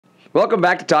Welcome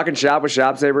back to Talkin Shop with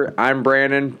ShopSabre. I'm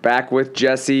Brandon, back with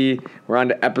Jesse. We're on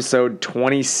to episode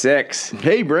 26.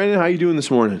 Hey, Brandon, how you doing this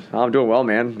morning? I'm doing well,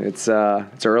 man. It's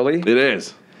early. It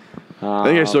is. I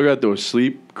think I still got those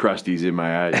sleep crusties in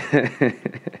my eyes.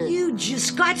 You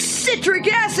just got citric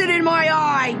acid in my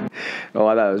eye. Oh,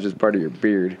 I thought it was just part of your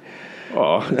beard.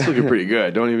 Oh, it's looking pretty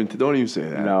good. Don't even say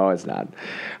that. No, it's not.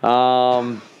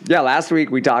 Yeah, last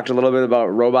week we talked a little bit about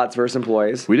robots versus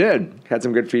employees. We did. Had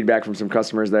some good feedback from some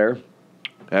customers there.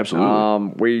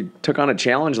 Absolutely. We took on a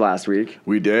challenge last week.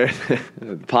 We did.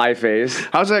 Pie face.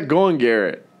 How's that going,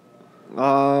 Garrett?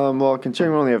 Well,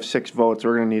 considering we only have 6 votes,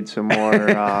 we're going to need some more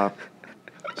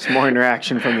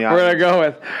interaction from the We're going audience. to go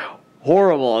with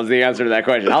horrible is the answer to that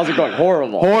question. How's it going?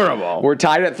 Horrible. Horrible. We're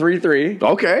tied at 3-3.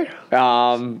 Okay.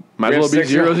 Might as well be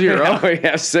 0-0. We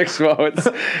have 6 votes.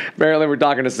 Apparently, we're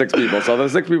talking to 6 people. So the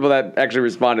 6 people that actually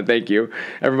responded, thank you.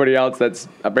 Everybody else, that's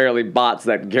apparently bots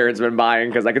that Garrett's been buying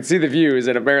because I can see the views,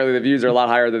 and apparently the views are a lot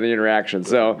higher than the interaction.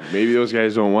 So maybe those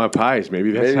guys don't want pies.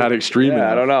 Maybe that's not extreme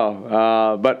enough. I don't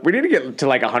know. But we need to get to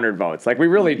like 100 votes. Like we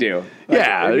really do.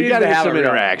 Like, You got to have some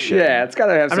interaction. Yeah, it's got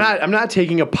to have some. I'm not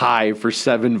taking a pie for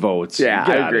 7 votes. Yeah,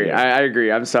 I agree. I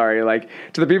agree. I'm sorry. Like,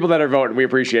 to the people that are voting, we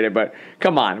appreciate it. But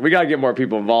come on, we got to get more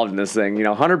people involved in this thing.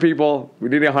 100 people. We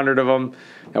need 100 of them.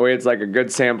 That way it's like a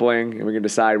good sampling, and we can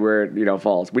decide where it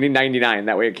falls. We need 99.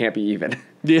 That way it can't be even.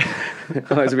 Yeah.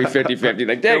 Otherwise it'd be 50-50.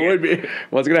 Like, dang, it would be.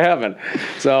 What's going to happen?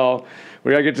 So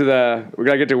we got to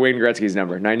get to Wayne Gretzky's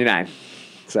number, 99.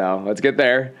 So let's get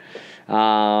there.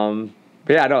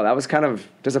 But yeah, no, that was kind of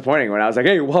disappointing when I was like,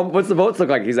 hey, what's the votes look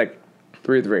like? He's like,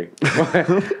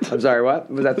 3-3. I'm sorry, what?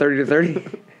 Was that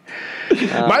 30-30?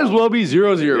 Might as well be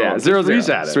 0-0. Yeah,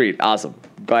 0-0. Sweet, awesome.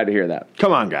 Glad to hear that.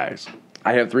 Come on, guys.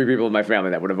 I have 3 people in my family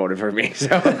that would have voted for me,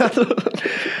 so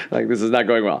like this is not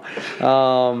going well.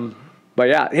 But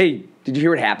yeah, hey, did you hear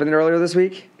what happened earlier this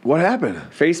week? What happened?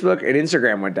 Facebook and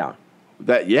Instagram went down.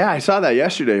 I saw that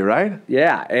yesterday, right?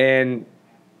 Yeah, and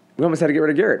we almost had to get rid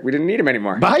of Garrett. We didn't need him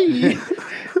anymore. Bye.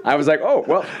 I was like, oh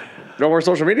well. No more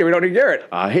social media. We don't need Garrett.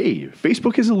 Hey,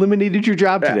 Facebook has eliminated your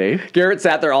job today. Garrett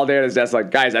sat there all day at his desk like,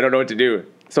 guys, I don't know what to do.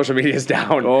 Social media is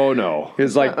down. Oh, no.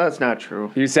 He's like, That's not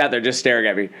true. he sat there just staring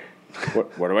at me.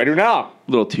 What do I do now?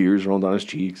 Little tears rolled down his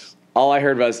cheeks. All I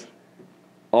heard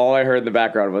in the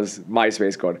background was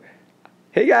MySpace going,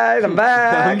 hey guys, I'm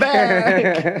back. I'm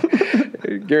back.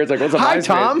 Garrett's like, what's a Hi, MySpace?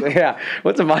 Tom. Yeah.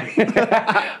 What's a My?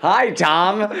 Hi,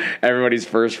 Tom. Everybody's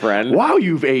first friend. Wow,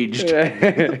 you've aged.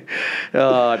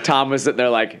 Tom was sitting there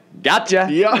like, gotcha.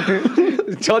 Yeah.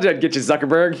 Told you I'd get you,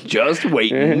 Zuckerberg. Just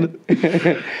waiting.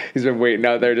 He's been waiting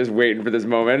out there, just waiting for this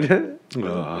moment.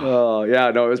 Oh,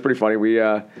 yeah, no, it was pretty funny.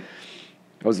 I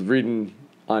was reading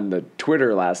on the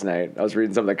Twitter last night. I was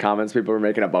reading some of the comments people were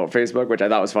making about Facebook, which I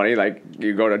thought was funny. Like,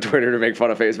 you go to Twitter to make fun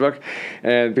of Facebook,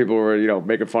 and people were,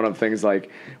 making fun of things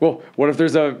like, well, what if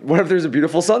there's a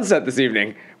beautiful sunset this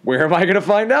evening? Where am I going to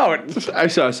find out? I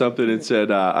saw something that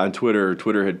said on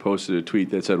Twitter had posted a tweet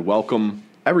that said, welcome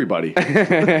everybody. That's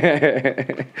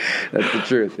the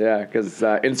truth, yeah, because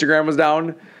Instagram was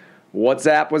down,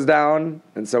 WhatsApp was down,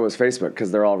 and so was Facebook because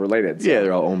they're all related. So. Yeah,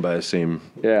 they're all owned by the same.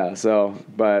 Yeah,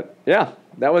 but yeah,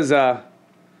 that was kind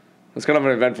of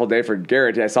an eventful day for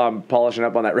Garrett. I saw him polishing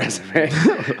up on that resume.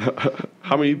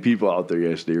 How many people out there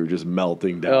yesterday were just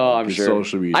melting down? Oh, I'm sure.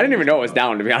 Social media. I didn't even know it was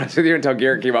down, to be honest with you, until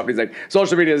Garrett came up. He's like,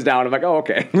 social media is down. I'm like, oh,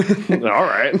 okay. All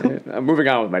right. I'm moving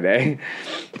on with my day.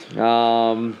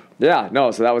 Yeah,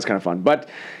 no, so that was kind of fun. But,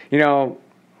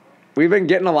 we've been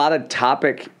getting a lot of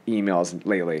topic emails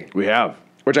lately. We have.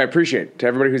 Which I appreciate. To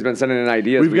everybody who's been sending in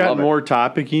ideas. We've gotten more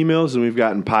topic emails than we've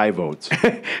gotten pie votes.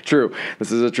 True.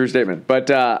 This is a true statement.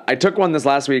 But I took one this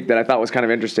last week that I thought was kind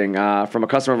of interesting from a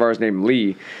customer of ours named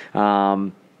Lee.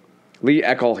 Lee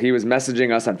Eckel, he was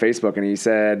messaging us on Facebook, and he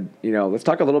said, let's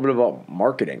talk a little bit about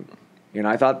marketing.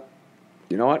 I thought,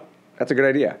 you know what? That's a good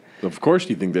idea. Of course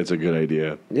you think that's a good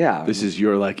idea. Yeah. This is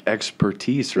your,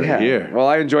 expertise right here. Well,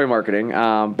 I enjoy marketing.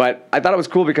 But I thought it was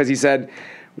cool because he said,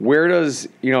 where does,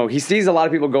 he sees a lot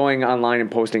of people going online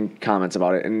and posting comments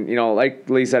about it. And, like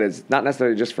Lee said, it's not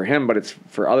necessarily just for him, but it's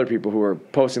for other people who are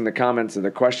posting the comments and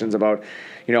the questions about,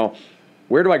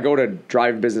 where do I go to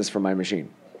drive business from my machine?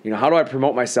 How do I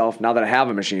promote myself now that I have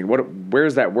a machine?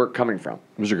 Where's that work coming from?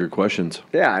 Those are good questions.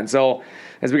 Yeah. And so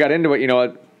as we got into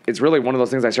it, it's really one of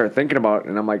those things I started thinking about.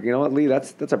 And I'm like, you know what, Lee,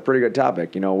 that's a pretty good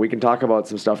topic. We can talk about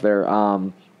some stuff there.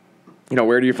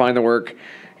 Where do you find the work?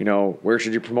 Where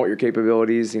should you promote your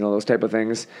capabilities? Those type of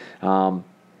things. How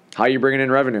are you bringing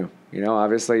in revenue?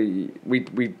 Obviously,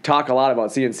 we talk a lot about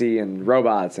CNC and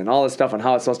robots and all this stuff and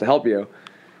how it's supposed to help you.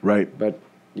 Right. But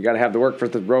you got to have the work for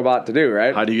the robot to do,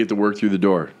 right? How do you get the work through the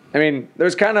door? I mean,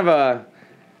 there's kind of a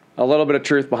a little bit of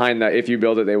truth behind that. If you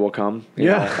build it, they will come. You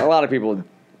know, a lot of people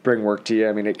bring work to you.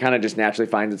 I mean, it kind of just naturally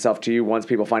finds itself to you once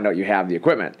people find out you have the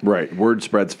equipment. Right. Word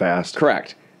spreads fast.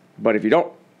 Correct. But if you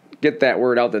don't get that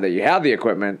word out there that you have the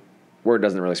equipment, word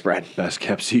doesn't really spread. Best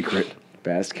kept secret.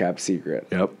 Best kept secret.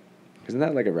 Yep. Isn't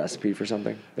that like a recipe for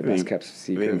something? The best kept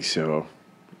secret. I think so.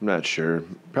 I'm not sure.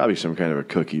 Probably some kind of a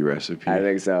cookie recipe. I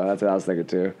think so. That's what I was thinking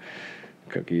too.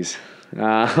 Cookies.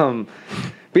 But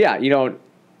yeah, you know,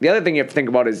 the other thing you have to think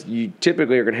about is you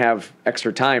typically are going to have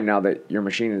extra time now that your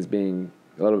machine is being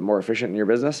a little bit more efficient in your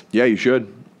business. Yeah, you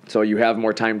should. So you have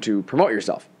more time to promote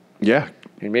yourself. Yeah.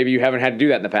 And maybe you haven't had to do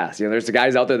that in the past. You know, there's the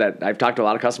guys out there that I've talked to a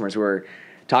lot of customers who are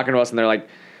talking to us and they're like,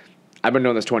 I've been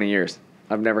doing this 20 years.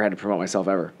 I've never had to promote myself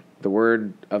ever. The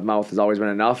word of mouth has always been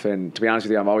enough. And to be honest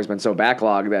with you, I've always been so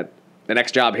backlogged that the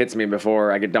next job hits me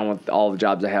before I get done with all the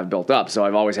jobs I have built up. So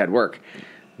I've always had work.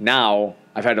 Now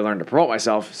I've had to learn to promote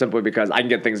myself simply because I can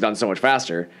get things done so much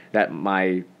faster that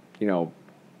my, you know,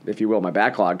 if you will, my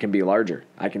backlog can be larger.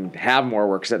 I can have more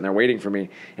work sitting there waiting for me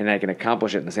and I can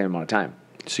accomplish it in the same amount of time.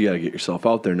 So you got to get yourself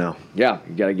out there now. Yeah,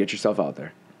 you got to get yourself out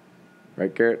there.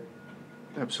 Right, Garrett?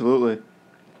 Absolutely.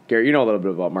 Garrett, you know a little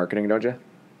bit about marketing, don't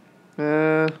you?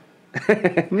 Uh,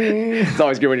 It's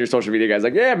always good when your social media guy's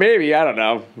like, yeah, maybe, I don't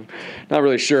know. Not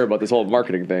really sure about this whole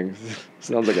marketing thing.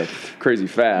 Sounds like a crazy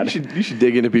fad. You should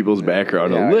dig into people's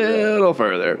background a little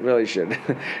further. Really should.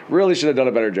 Really should have done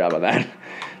a better job of that.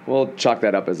 We'll chalk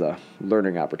that up as a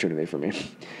learning opportunity for me.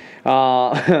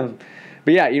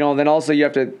 But yeah, you know, then also you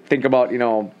have to think about, you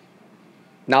know,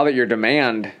 now that your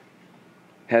demand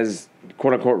has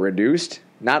quote unquote reduced,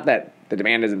 not that the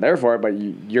demand isn't there for it, but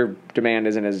your demand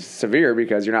isn't as severe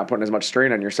because you're not putting as much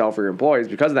strain on yourself or your employees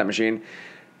because of that machine.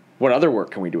 What other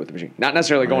work can we do with the machine? Not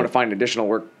necessarily going to find additional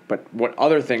work, but what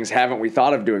other things haven't we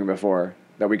thought of doing before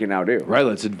that we can now do? Right,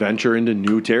 let's adventure into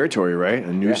new territory, right?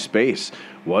 A new space.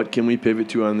 What can we pivot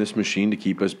to on this machine to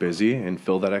keep us busy and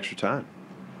fill that extra time?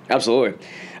 Absolutely.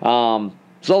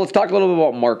 So let's talk a little bit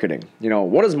about marketing. You know,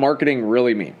 what does marketing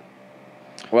really mean?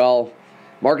 Well,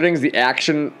 marketing is the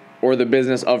action or the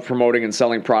business of promoting and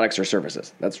selling products or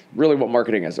services. That's really what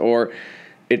marketing is. Or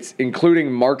it's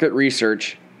including market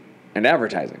research and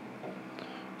advertising.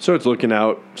 So it's looking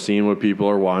out, seeing what people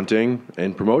are wanting,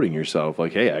 and promoting yourself.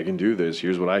 Like, hey, I can do this.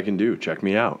 Here's what I can do. Check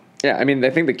me out. Yeah, I mean,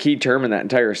 I think the key term in that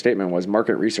entire statement was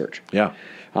market research. Yeah.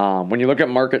 When you look at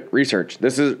market research,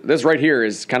 this right here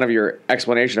is kind of your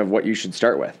explanation of what you should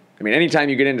start with. I mean, anytime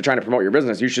you get into trying to promote your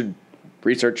business, you should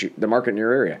research the market in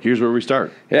your area. Here's where we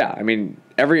start. Yeah, I mean,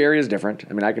 every area is different.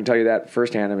 I mean, I can tell you that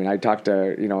firsthand. I mean, I talked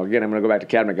to, you know, again, I'm going to go back to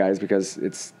cabinet guys because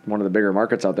it's one of the bigger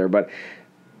markets out there, but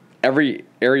every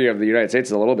area of the United States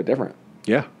is a little bit different.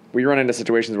 Yeah. We run into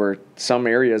situations where some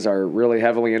areas are really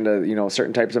heavily into, you know,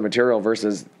 certain types of material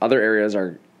versus other areas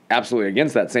are absolutely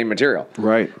against that same material.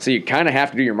 Right. So you kind of have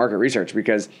to do your market research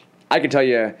because I can tell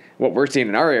you what we're seeing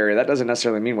in our area. That doesn't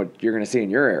necessarily mean what you're going to see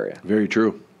in your area. Very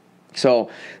true. So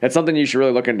that's something you should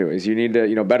really look into is you need to,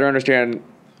 you know, better understand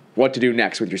what to do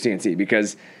next with your CNC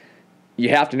because you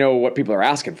have to know what people are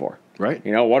asking for. Right.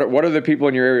 You know, what are the people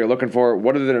in your area looking for?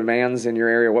 What are the demands in your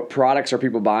area? What products are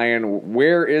people buying?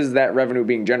 Where is that revenue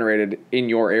being generated in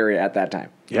your area at that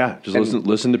time? Yeah, just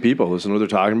listen to people. Listen to what they're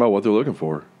talking about, what they're looking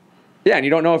for. Yeah, and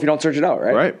you don't know if you don't search it out,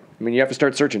 right? Right. I mean, you have to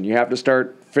start searching. You have to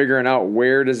start figuring out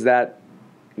where does that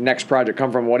next project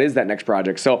come from? What is that next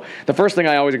project? So the first thing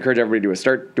I always encourage everybody to do is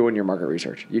start doing your market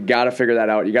research. You got to figure that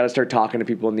out. You got to start talking to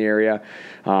people in the area.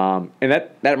 And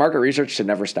that market research should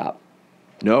never stop.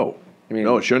 No. I mean,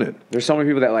 no, it shouldn't. There's so many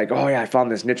people that like, oh yeah, I found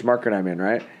this niche market I'm in,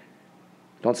 right?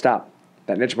 Don't stop.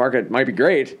 That niche market might be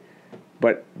great,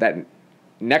 but that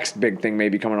next big thing may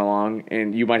be coming along,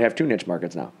 and you might have two niche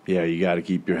markets now. Yeah, you got to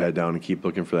keep your head down and keep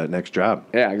looking for that next job.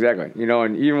 Yeah, exactly. You know,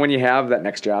 and even when you have that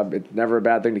next job, it's never a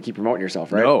bad thing to keep promoting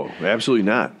yourself, right? No, absolutely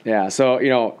not. Yeah, so, you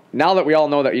know, now that we all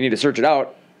know that you need to search it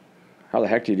out, how the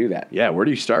heck do you do that? Yeah, where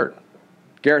do you start?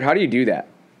 Garrett, how do you do that?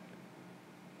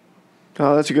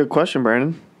 Oh, that's a good question,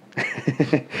 Brandon.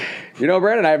 You know,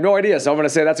 Brandon, I have no idea, so I'm going to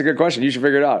say that's a good question. You should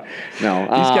figure it out. No,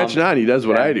 he's catching on. He does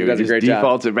what I do. He does a great job.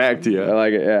 Defaults it back to you. I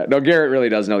like it. Yeah. No, Garrett really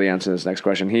does know the answer to this next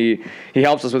question. He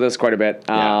helps us with this quite a bit.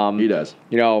 Yeah, he does.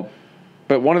 You know,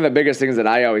 but one of the biggest things that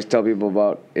I always tell people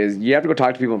about is you have to go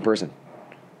talk to people in person.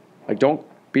 Like, don't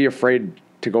be afraid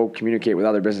to go communicate with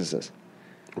other businesses.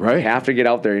 Right. You have to get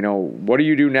out there. You know, what do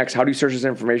you do next? How do you search this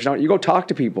information out? You go talk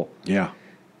to people. Yeah.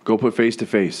 Go put face to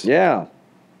face. Yeah.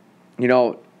 You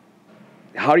know,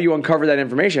 how do you uncover that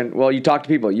information? Well, you talk to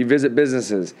people. You visit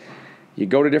businesses. You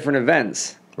go to different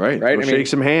events. Right. Go shake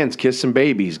some hands, kiss some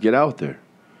babies. Get out there.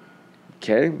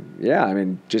 Okay, yeah. I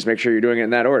mean, just make sure you're doing it in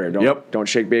that order. Don't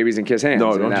shake babies and kiss hands.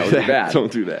 No, don't that do would be that. bad.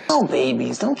 Don't do that. Oh,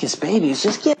 babies, don't kiss babies.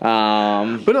 Just get.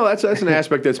 But no, that's an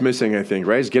aspect that's missing, I think,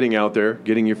 right? Is getting out there,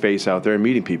 getting your face out there, and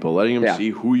meeting people, letting them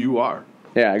see who you are.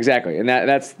 Yeah, exactly. And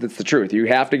that's the truth. You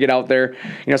have to get out there.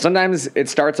 Sometimes it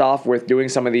starts off with doing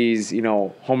some of these,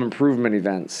 home improvement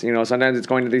events. Sometimes it's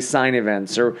going to these sign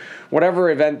events or whatever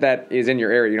event that is in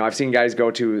your area. I've seen guys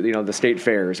go to, the state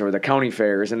fairs or the county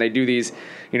fairs, and they do these,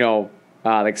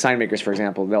 like sign makers, for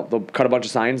example. They'll cut a bunch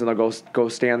of signs and they'll go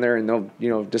stand there and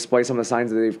they'll, display some of the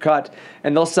signs that they've cut,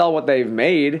 and they'll sell what they've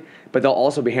made, but they'll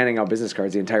also be handing out business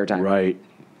cards the entire time. Right.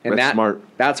 And that's smart.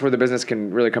 That's where the business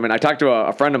can really come in. I talked to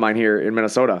a friend of mine here in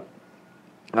Minnesota.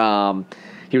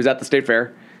 He was at the state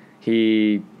fair.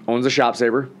 He owns a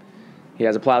ShopSabre. He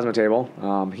has a plasma table.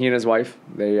 He and his wife,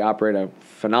 they operate a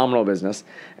phenomenal business.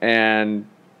 And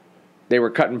they were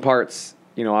cutting parts,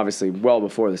 obviously well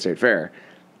before the state fair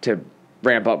to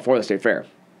ramp up for the state fair.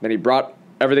 Then he brought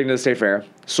everything to the state fair,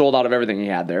 sold out of everything he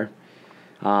had there.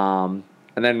 And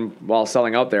then while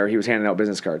selling out there, he was handing out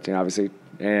business cards, obviously.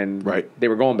 And they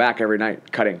were going back every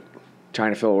night, cutting,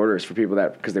 trying to fill orders for people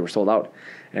because they were sold out.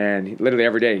 And literally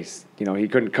every day, he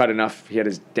couldn't cut enough. He had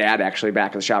his dad actually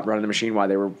back at the shop running the machine while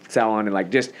they were selling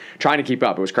and just trying to keep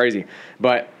up. It was crazy.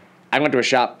 But I went to a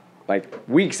shop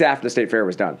weeks after the state fair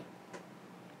was done.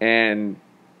 And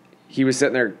he was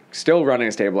sitting there still running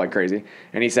his table like crazy.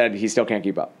 And he said he still can't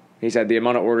keep up. He said the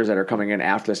amount of orders that are coming in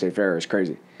after the state fair is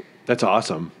crazy. That's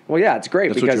awesome. Well, yeah, it's great.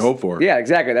 That's what you hope for. Yeah,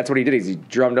 exactly. That's what he did. He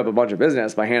drummed up a bunch of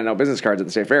business by handing out business cards at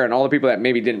the state fair, and all the people that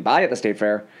maybe didn't buy at the state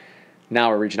fair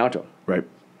now are reaching out to him. Right.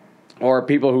 Or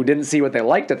people who didn't see what they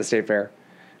liked at the state fair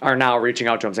are now reaching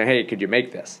out to him saying, "Hey, could you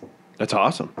make this?" That's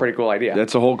awesome. Pretty cool idea.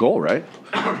 That's the whole goal, right?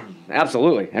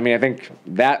 Absolutely. I mean, I think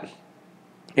that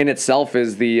in itself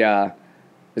is the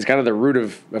is kind of the root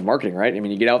of marketing, right? I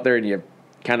mean, you get out there and you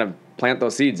kind of plant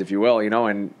those seeds, if you will,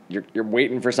 and you're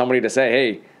waiting for somebody to say,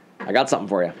 "Hey, I got something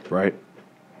for you." Right.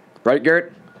 Right,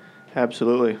 Garrett?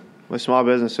 Absolutely. With small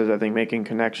businesses, I think making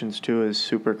connections too is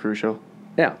super crucial.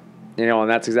 Yeah. And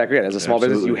that's exactly it. As a small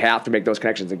business, you have to make those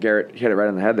connections. And Garrett hit it right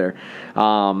on the head there.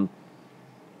 Now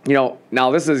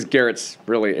this is Garrett's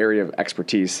really area of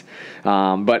expertise.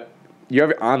 But you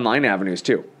have online avenues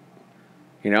too.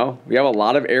 We have a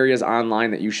lot of areas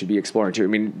online that you should be exploring too. I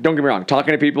mean, don't get me wrong.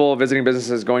 Talking to people, visiting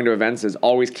businesses, going to events is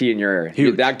always key in your area.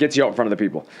 Huge. That gets you out in front of the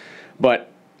people. But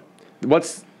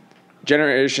what's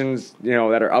generations,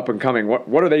 that are up and coming,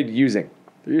 what are they using?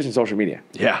 They're using social media.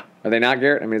 Yeah. Are they not,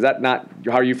 Garrett? I mean, is that not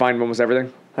how you find almost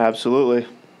everything? Absolutely.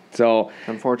 So,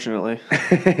 unfortunately.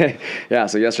 Yeah,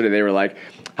 so yesterday they were like,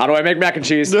 how do I make mac and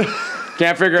cheese?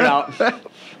 Can't figure it out. I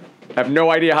have no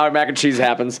idea how mac and cheese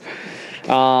happens.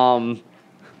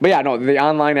 But yeah, no, the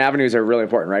online avenues are really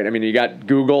important, right? I mean, you got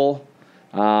Google,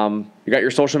 you got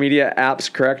your social media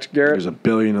apps, correct, Garrett? There's a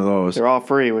billion of those. They're all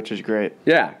free, which is great.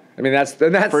 Yeah. I mean, that's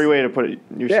free way to put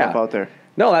yourself out there.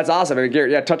 No, that's awesome. I mean,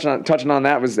 Garrett, yeah, touching on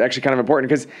that was actually kind of important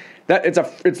because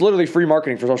it's literally free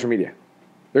marketing for social media.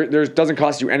 There doesn't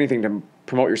cost you anything to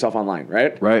promote yourself online,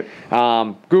 right? Right.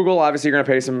 Google, obviously, you're going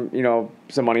to pay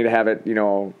some money to have it,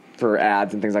 for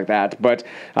ads and things like that. But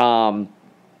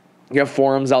you have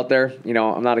forums out there.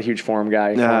 I'm not a huge forum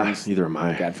guy. Neither am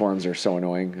I. God, forums are so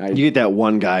annoying. You get that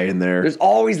one guy in there. There's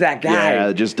always that guy. Yeah,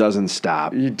 it just doesn't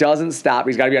stop. He doesn't stop.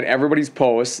 He's got to be on everybody's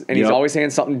posts, and he's always saying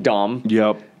something dumb.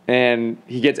 Yep. And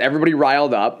he gets everybody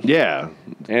riled up. Yeah.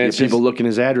 And it's people looking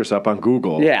his address up on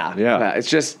Google. Yeah. Yeah. It's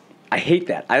just, I hate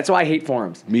that. That's why I hate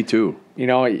forums. Me too.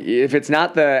 If it's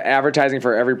not the advertising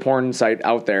for every porn site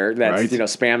out there that's,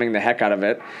 spamming the heck out of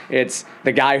it, it's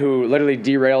the guy who literally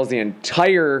derails the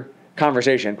entire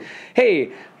conversation.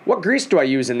 Hey, what grease do I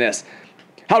use in this?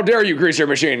 How dare you grease your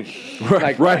machine?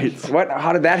 Right. What?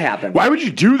 How did that happen? Why would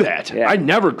you do that? Yeah. I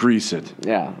never grease it.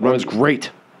 Yeah. Runs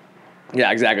great. Yeah,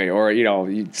 exactly. Or,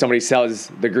 somebody sells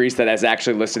the grease that is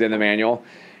actually listed in the manual,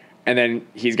 and then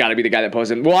he's got to be the guy that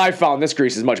posts it. Well, I found this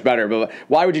grease is much better, but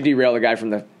why would you derail the guy from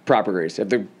the proper grease? If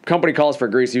the company calls for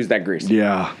grease, use that grease.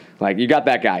 Yeah. You got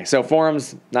that guy. So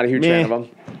forums, not a huge fan of them,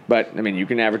 but, I mean, you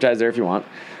can advertise there if you want.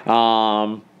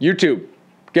 YouTube.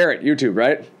 Garrett, YouTube,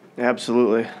 right?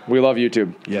 Absolutely. We love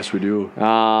YouTube. Yes, we do.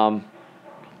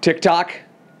 TikTok,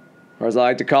 or as I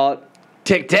like to call it,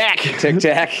 Tic-tac.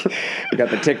 Tic-tac. We got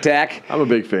the Tic-tac. I'm a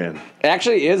big fan. It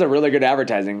actually is a really good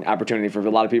advertising opportunity for a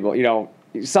lot of people.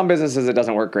 Some businesses it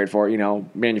doesn't work great for.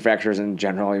 Manufacturers in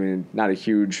general, I mean, not a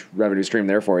huge revenue stream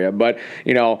there for you. But,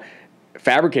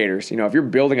 fabricators, if you're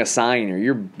building a sign or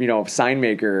you're, sign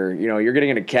maker, you're getting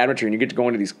into cabinetry and you get to go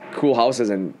into these cool houses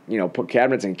and, put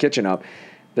cabinets and kitchen up.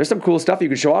 There's some cool stuff you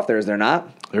can show off there, is there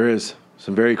not? There is.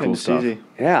 Some very cool It's stuff. easy.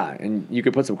 Yeah, and you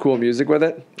could put some cool music with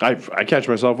it. I catch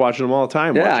myself watching them all the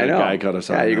time. Yeah, watching I know. A guy cut a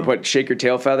sign. Yeah, you out. could put "Shake Your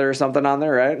Tail Feather" or something on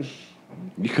there, right? Is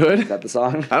You could. that the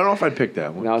song? I don't know if I'd pick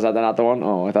that one. No, is that not the one?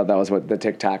 Oh, I thought that was what the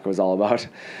TikTok was all about.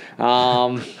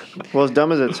 Well, as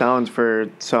dumb as it sounds for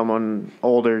someone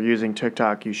older using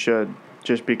TikTok, you should,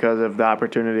 just because of the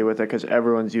opportunity with it, because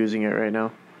everyone's using it right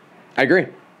now. I agree.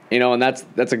 You know, and that's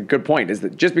a good point. Is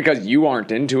that just because you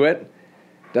aren't into it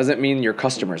doesn't mean your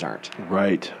customers aren't.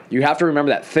 Right. You have to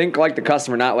remember that. Think like the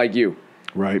customer, not like you.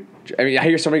 Right. I mean, I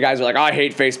hear so many guys are like, "Oh, I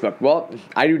hate Facebook." Well,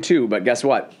 I do too, but guess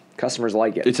what? Customers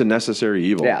like it. It's a necessary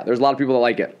evil. Yeah, there's a lot of people that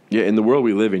like it. Yeah, in the world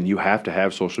we live in, you have to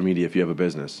have social media if you have a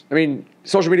business. I mean,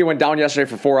 social media went down yesterday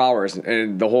for 4 hours,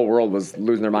 and the whole world was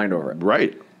losing their mind over it.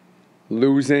 Right.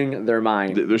 Losing their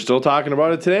mind. They're still talking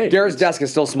about it today. Garrett's desk is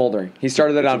still smoldering. He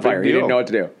started it on a big fire. He didn't deal. know what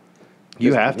to do.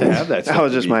 You have to have that. That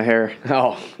was just my hair.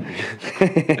 Oh,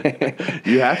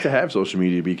 You have to have social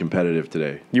media to be competitive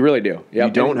today. you really do. Yep.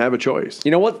 You don't have a choice.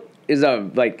 You know what is a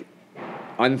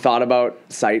unthought about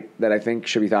site that I think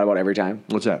should be thought about every time?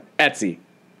 What's that? Etsy.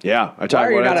 Yeah, I Why talk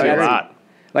are you about not Etsy on a Etsy? lot.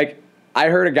 Like, I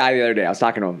heard a guy the other day. I was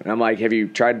talking to him, and I'm like, "Have you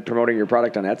tried promoting your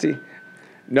product on Etsy?"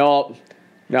 No,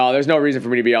 there's no reason for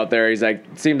me to be out there. He's like,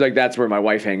 "Seems like that's where my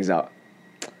wife hangs out.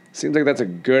 Seems like that's a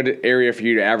good area for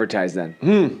you to advertise then."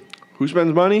 Who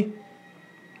spends money?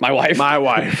 My wife. My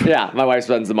wife. Yeah, my wife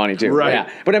spends the money too. Right. Yeah.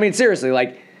 But I mean, seriously,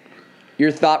 like,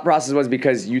 your thought process was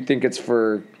because you think it's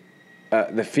for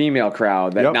the female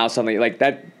crowd that Yep. now suddenly, like,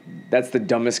 that's the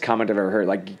dumbest comment I've ever heard.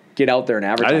 Like, get out there and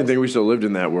advertise. I didn't think we still lived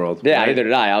in that world. Yeah, right? either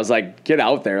did I. I was like, get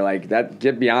out there. Like,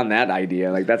 get beyond that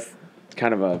idea. Like, that's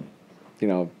kind of a,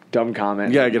 dumb comment.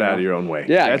 You gotta get out of your own way.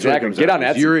 Yeah, That's what it exactly. comes Get down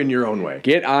on to. Etsy. You're in your own way.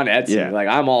 Get on Etsy. Yeah. Like,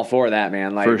 I'm all for that,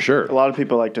 man. Like, For sure. A lot of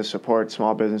people like to support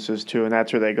small businesses too, and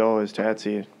that's where they go is to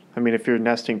Etsy. I mean, if you're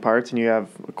nesting parts and you have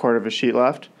a quarter of a sheet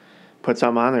left, put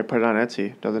something on there, put it on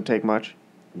Etsy. Doesn't take much.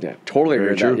 Yeah, totally agree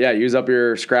Very with that. true. Yeah, use up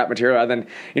your scrap material, and then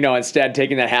instead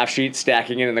taking that half sheet,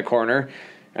 stacking it in the corner,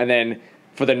 and then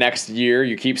for the next year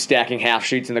you keep stacking half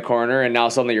sheets in the corner, and now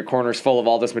suddenly your corner's full of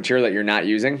all this material that you're not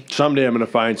using. Someday I'm gonna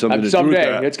find something to do with Someday,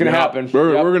 that. it's gonna happen.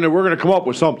 We're Yep. gonna come up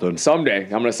with something. Someday I'm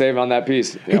gonna save on that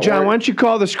piece. Hey, John, why don't you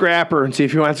call the scrapper and see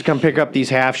if he wants to come pick up these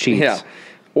half sheets? Yeah.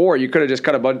 Or you could have just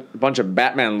cut a bunch of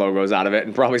Batman logos out of it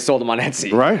and probably sold them on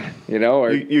Etsy. Right.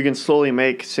 Or You can slowly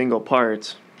make single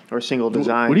parts or single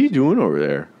designs. What are you doing over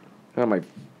there? my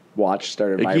watch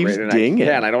started It vibrating. keeps and dinging.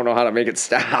 and I don't know how to make it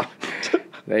stop.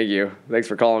 Thank you. Thanks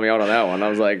for calling me out on that one. I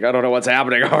was like, I don't know what's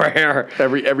happening over here.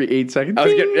 Every 8 seconds. I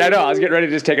was getting ready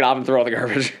to just take it off and throw it in the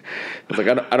garbage. I was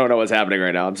like, I don't know what's happening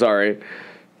right now. I'm sorry.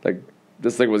 Like,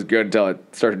 this thing was good until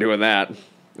it started doing that.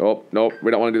 Oh, nope,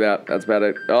 we don't want to do that. That's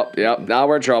bad. Oh, yeah, now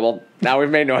we're in trouble. Now we've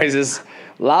made noises.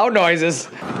 Loud noises.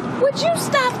 Would you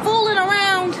stop fooling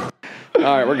around? All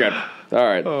right, we're good. All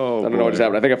right. Oh, I don't know what just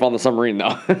happened. I think I found the submarine,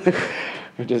 though.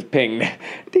 It just pinged.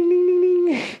 Ding, ding,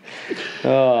 ding, ding.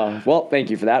 Well, thank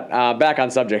you for that. Back on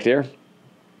subject here.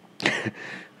 I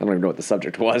don't even know what the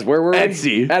subject was. Where were we?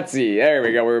 Etsy. Etsy. There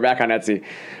we go. We were back on Etsy.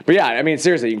 But yeah, I mean,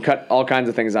 seriously, you can cut all kinds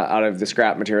of things out of the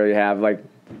scrap material you have. Like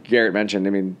Garrett mentioned,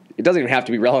 I mean, it doesn't even have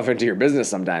to be relevant to your business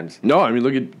sometimes. No, I mean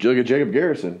look at Jacob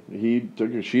Garrison. He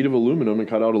took a sheet of aluminum and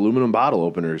cut out aluminum bottle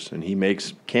openers, and he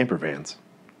makes camper vans.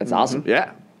 That's awesome.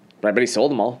 Yeah, But I bet he sold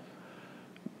them all.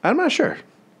 I'm not sure.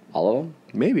 All of them?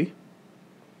 Maybe.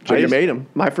 So you made them.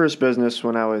 My first business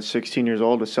when I was 16 years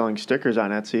old was selling stickers on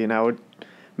Etsy, and I would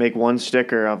make one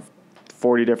sticker of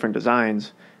 40 different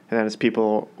designs, and then as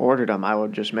people ordered them, I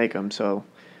would just make them. So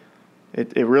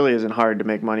it really isn't hard to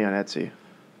make money on Etsy.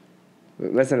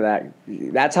 Listen to that.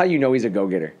 That's how you know he's a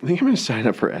go-getter. I think I'm going to sign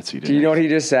up for Etsy. Do you know what he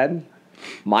just said?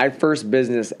 My first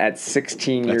business at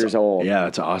 16 years old. Yeah,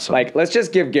 that's awesome. Like, let's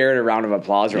just give Garrett a round of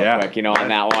applause real quick, on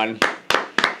that one.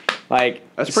 Like,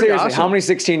 That's pretty seriously, awesome. how many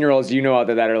 16-year-olds do you know out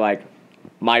there that are like,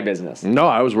 my business? No,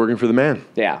 I was working for the man.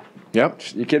 Yeah. Yep.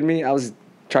 You kidding me? I was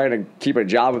trying to keep a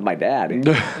job with my dad.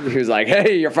 He was like,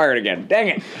 hey, you're fired again. Dang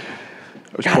it.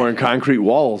 I was pouring concrete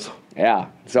walls. Yeah.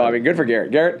 So, I mean, good for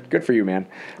Garrett. Garrett, good for you, man.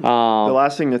 The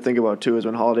last thing to think about, too, is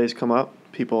when holidays come up,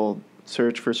 people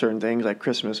search for certain things like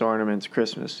Christmas ornaments,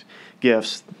 Christmas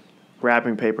gifts,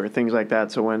 wrapping paper, things like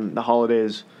that. So when the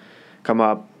holidays come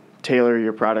up, tailor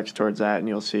your products towards that, and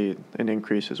you'll see an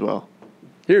increase as well.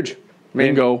 Huge. I mean,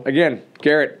 Bingo. Again,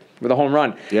 Garrett with a home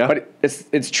run. Yeah. But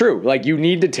it's true. Like, you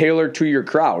need to tailor to your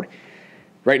crowd.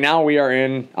 Right now, we are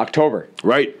in October.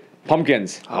 Right.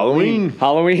 Pumpkins.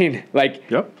 Halloween. Like,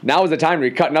 Yep. now is the time to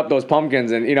be cutting up those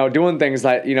pumpkins and, doing things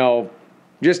like,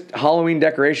 just Halloween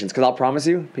decorations. Because I'll promise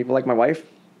you, people like my wife,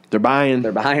 They're buying.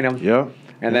 they're buying them. Yep.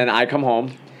 And then I come home,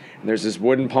 and there's this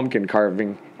wooden pumpkin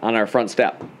carving on our front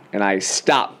step. And I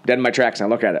stop dead in my tracks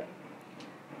and I look at it.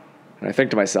 And I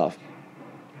think to myself,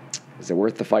 is it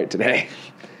worth the fight today?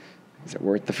 Is it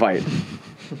worth the fight?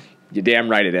 You're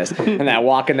damn right it is. And I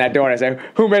walk in that door and I say,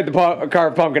 who made the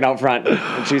carved pumpkin out front?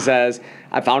 And she says,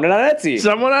 I found it on Etsy.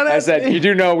 Someone on Etsy. I said, you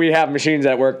do know we have machines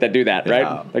at work that do that, right?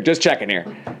 Yeah. Like, just checking here.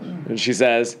 And she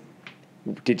says,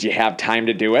 did you have time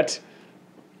to do it?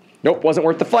 Nope, wasn't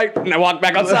worth the fight. And I walk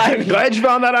back outside. Glad you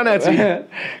found that on Etsy.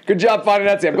 Good job finding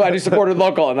Etsy. I'm glad you supported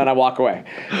local. And then I walk away.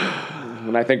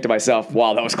 And I think to myself,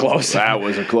 wow, that was close. That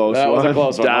was a close That one. was a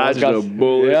close one. Dodged a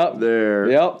bullet there.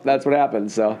 Yep, that's what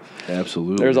happened. So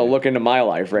Absolutely. there's a look into my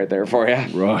life right there for you.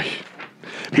 Right.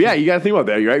 But yeah, you got to think about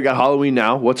that. Right? You got Halloween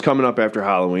now. What's coming up after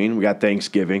Halloween? We got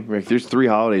Thanksgiving. Right? There's 3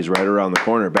 holidays right around the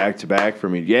corner, back to back for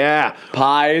me. Yeah.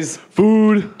 Pies,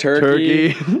 Food.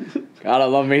 turkey. Gotta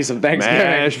love me some Thanksgiving.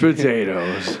 Mashed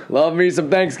potatoes. Love me some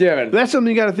Thanksgiving. That's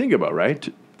something you got to think about,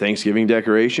 right? Thanksgiving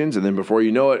decorations, and then before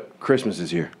you know it, Christmas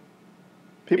is here.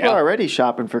 People Yeah. are already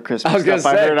shopping for Christmas I was gonna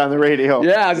stuff. I say. heard on the radio.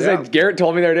 Yeah, I was gonna Yeah. say, Garrett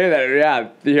told me the other day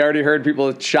that, he already heard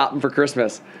people shopping for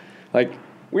Christmas. Like,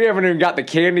 we haven't even got the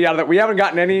candy out of that. We haven't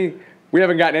gotten any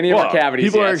of our cavities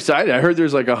people yet. are excited. I heard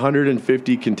there's like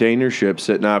 150 container ships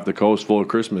sitting off the coast full of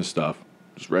Christmas stuff,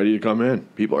 just ready to come in.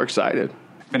 People are excited.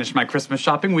 Finished my Christmas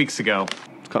shopping weeks ago.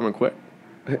 It's coming quick.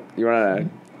 You want to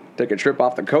take a trip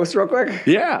off the coast real quick?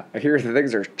 Yeah, I hear the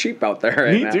things are cheap out there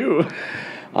right me now.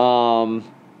 too.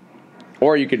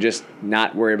 Or you could just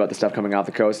not worry about the stuff coming off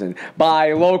the coast and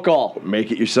buy local.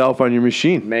 Make it yourself on your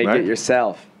machine. Make right? it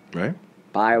yourself. Right?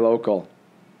 Buy local.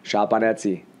 Shop on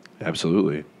Etsy.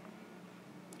 Absolutely.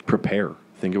 Prepare.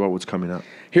 Think about what's coming up.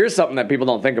 Here's something that people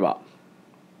don't think about.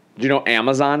 Do you know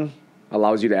Amazon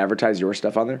allows you to advertise your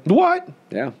stuff on there? What?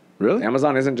 Yeah. Really?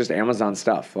 Amazon isn't just Amazon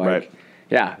stuff. Like, Right.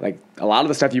 Yeah, like a lot of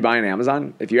the stuff you buy on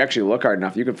Amazon, if you actually look hard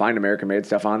enough, you can find American-made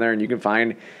stuff on there, and you can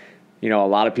find, a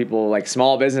lot of people, like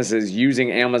small businesses,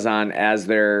 using Amazon as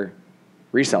their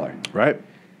reseller. Right.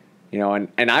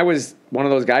 And I was one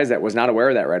of those guys that was not aware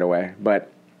of that right away.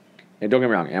 But and don't get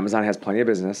me wrong, Amazon has plenty of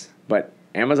business, but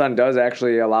Amazon does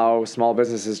actually allow small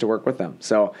businesses to work with them.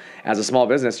 So as a small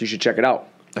business, you should check it out.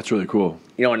 That's really cool.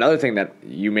 Another thing that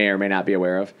you may or may not be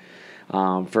aware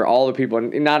of, for all the people,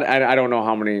 and I don't know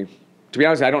how many. To be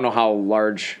honest, I don't know how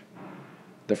large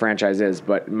the franchise is,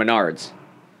 but Menards.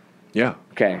 Yeah.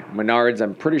 Okay, Menards.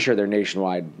 I'm pretty sure they're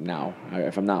nationwide now,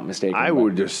 if I'm not mistaken. I but-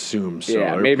 would assume so.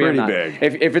 Yeah, They're maybe I'm pretty not.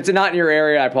 big. If it's not in your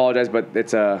area, I apologize, but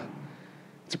it's a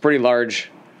pretty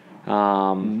large.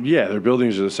 Yeah, their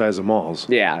buildings are the size of malls.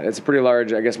 Yeah, it's a pretty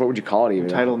large. I guess what would you call it even?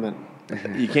 Entitlement.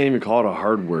 You can't even call it a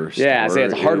hardware store. Yeah, I say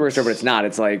it's a hardware store, but it's not.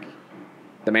 It's like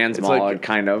the man's It's mall, like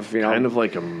kind of. Kind of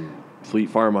like a Fleet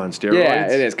Farm on steroids. Yeah,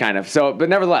 it is kind of. So, but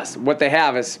nevertheless, what they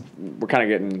have is we're kind of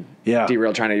getting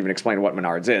derailed trying to even explain what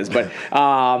Menards is. But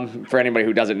for anybody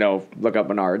who doesn't know, look up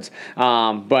Menards.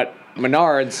 But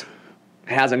Menards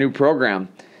has a new program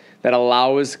that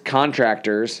allows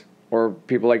contractors or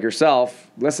people like yourself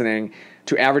listening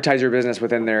to advertise your business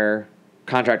within their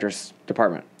contractors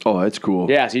department. Oh, that's cool.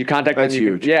 Yeah, so you contact them. That's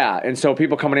huge. And so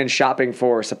people coming in shopping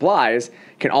for supplies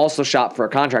can also shop for a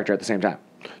contractor at the same time.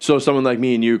 So someone like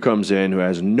me and you comes in who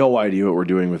has no idea what we're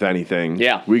doing with anything.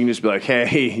 Yeah. We can just be like,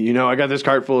 hey, I got this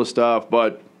cart full of stuff,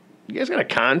 but you guys got a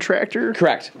contractor?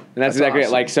 Correct. And that's exactly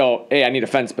awesome. it. Like, so, hey, I need a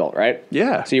fence built, right?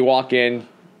 Yeah. So you walk in,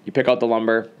 you pick out the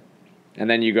lumber, and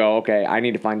then you go, okay, I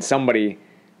need to find somebody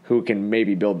who can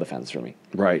maybe build the fence for me.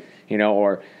 Right.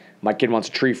 Or my kid wants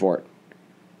a tree fort.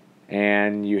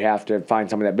 And you have to find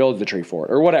somebody that builds the tree fort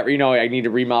or whatever. I need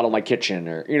to remodel my kitchen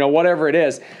or, whatever it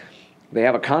is. They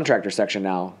have a contractor section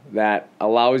now that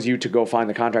allows you to go find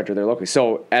the contractor there locally.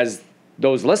 So as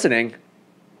those listening,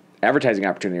 advertising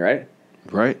opportunity, right?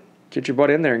 Right. Get your butt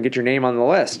in there and get your name on the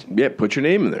list. Yeah, put your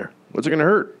name in there. What's it going to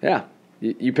hurt? Yeah.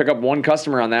 You pick up one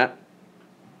customer on that.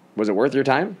 Was it worth your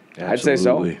time? I'd say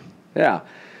so. Absolutely. Yeah.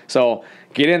 So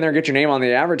get in there, get your name on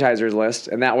the advertisers list,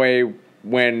 and that way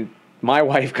when my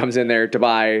wife comes in there to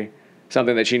buy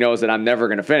something that she knows that I'm never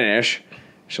going to finish,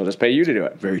 she'll just pay you to do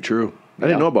it. Very true. I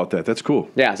didn't know about that. That's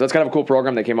cool. Yeah, so it's kind of a cool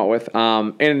program they came out with.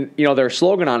 And their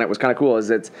slogan on it was kind of cool,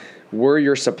 is we're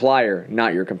your supplier,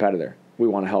 not your competitor. We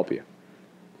want to help you.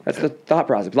 That's the thought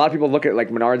process. A lot of people look at like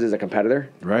Menards as a competitor.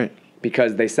 Right.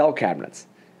 Because they sell cabinets,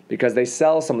 because they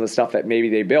sell some of the stuff that maybe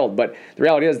they build. But the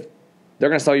reality is they're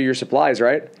going to sell you your supplies,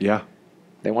 right? Yeah.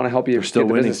 They want to help you They're still get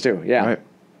the winning. business too. Yeah. Right.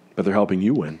 But they're helping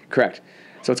you win. Correct.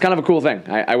 So it's kind of a cool thing.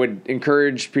 I would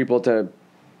encourage people to,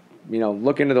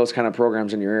 look into those kind of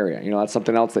programs in your area. That's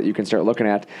something else that you can start looking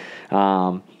at.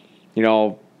 The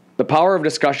power of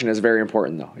discussion is very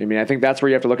important, though. I think that's where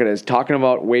you have to look at it, is talking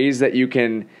about ways that you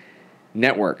can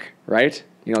network, right?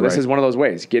 You know, this is one of those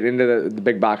ways. Get into the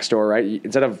big box store, right?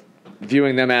 Instead of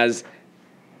viewing them as,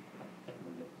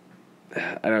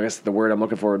 I guess the word I'm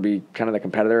looking for would be kind of the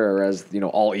competitor, or as, you know,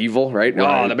 all evil, right?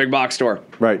 Oh, the big box store.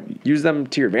 Right. Use them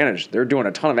to your advantage. They're doing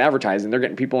a ton of advertising. They're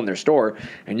getting people in their store,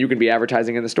 and you can be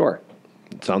advertising in the store.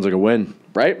 Sounds like a win.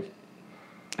 Right?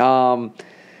 I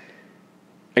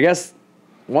guess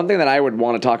one thing that I would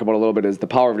want to talk about a little bit is the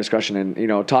power of discussion, and, you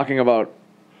know, talking about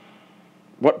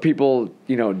what people,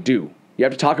 you know, do. You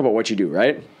have to talk about what you do,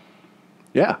 right?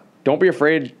 Yeah. Don't be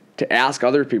afraid to ask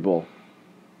other people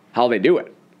how they do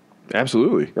it.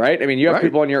 Absolutely. Right? I mean, you have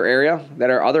people in your area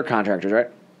that are other contractors, right?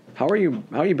 How are you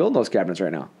building those cabinets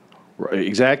right now? Right,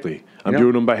 exactly. I'm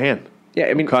doing them by hand. Yeah,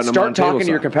 I mean, start talking to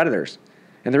your competitors.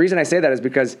 And the reason I say that is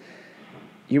because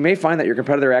you may find that your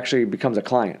competitor actually becomes a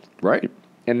client. Right.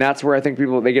 And that's where I think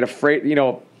people, they get afraid. You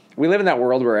know, we live in that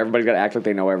world where everybody's got to act like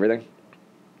they know everything.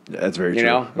 That's very true. You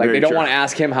know, like they don't want to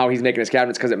ask him how he's making his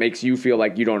cabinets because it makes you feel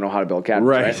like you don't know how to build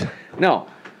cabinets. Right. No,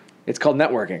 it's called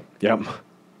networking. Yep.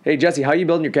 Hey, Jesse, how are you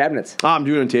building your cabinets? I'm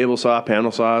doing a table saw,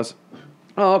 panel saws.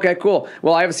 Oh, okay, cool.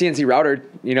 Well, I have a CNC router.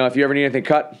 You know, if you ever need anything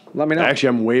cut, let me know. Actually,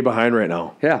 I'm way behind right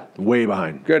now. Yeah. Way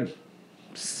behind. Good.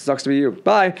 Sucks to be you.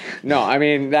 Bye. No, I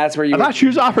mean, that's where you... I thought she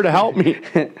was offered to help me.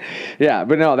 Yeah,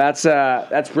 but no, that's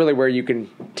really where you can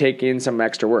take in some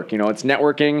extra work. You know, it's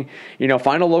networking. You know,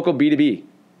 find a local B2B.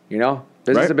 You know,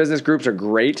 business-to-business groups are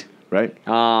great. Right.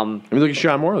 I mean, look at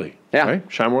Sean Morley. Yeah. Right?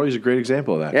 Sean Morley's a great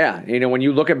example of that. Yeah. You know, when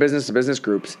you look at business-to-business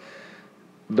groups,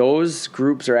 those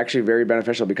groups are actually very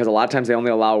beneficial because a lot of times they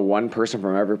only allow one person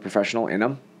from every professional in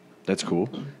them. That's cool.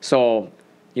 So,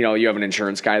 you know, you have an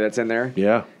insurance guy that's in there.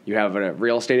 Yeah. You have a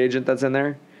real estate agent that's in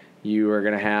there. You are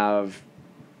going to have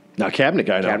now cabinet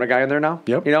guy in there now.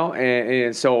 Yep. You know,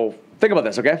 and so think about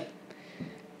this, okay?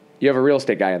 You have a real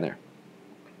estate guy in there.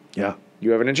 Yeah. You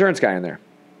have an insurance guy in there.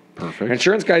 Perfect.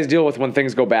 Insurance guys deal with when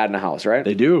things go bad in a house, right?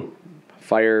 They do.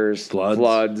 Fires,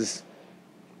 floods,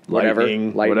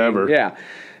 lightning, whatever. Yeah.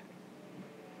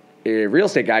 Real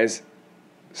estate guys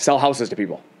sell houses to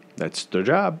people. That's their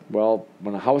job. Well,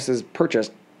 when a house is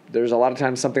purchased, there's a lot of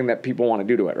times something that people want to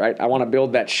do to it, right? I want to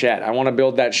build that shed. I want to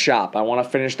build that shop. I want to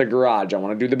finish the garage. I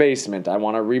want to do the basement. I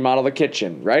want to remodel the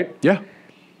kitchen, right? Yeah.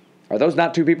 Are those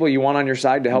not two people you want on your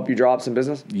side to help you draw up some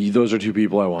business? Those are two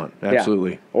people I want.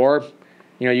 Absolutely. Yeah. Or,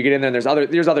 you know, you get in there and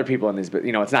there's other people in these, but,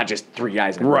 you know, it's not just three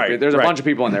guys. Right. There's a bunch of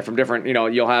people in there from different, you know,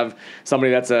 you'll have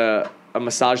somebody that's a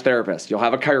massage therapist. You'll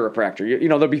have a chiropractor. You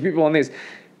know, there'll be people in these,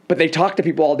 but they talk to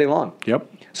people all day long. Yep.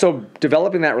 So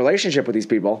developing that relationship with these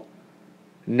people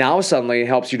now suddenly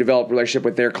helps you develop a relationship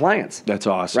with their clients. That's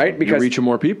awesome. Right? Because you're reaching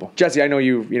more people. Jesse, I know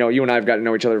you and I have gotten to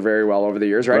know each other very well over the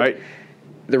years, right? Right.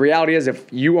 The reality is if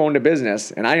you owned a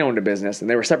business and I owned a business and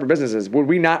they were separate businesses, would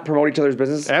we not promote each other's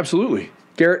business? Absolutely.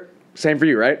 Garrett, same for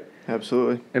you, right?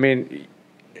 Absolutely. I mean,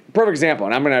 perfect example,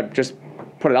 and I'm going to just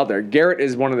put it out there. Garrett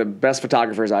is one of the best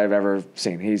photographers I've ever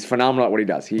seen. He's phenomenal at what he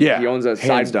does. He owns a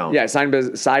hands down. sign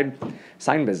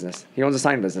business. He owns a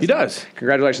sign business. He does.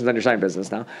 Congratulations on your sign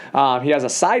business now. He has a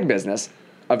side business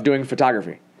of doing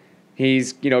photography.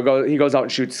 He's, he goes out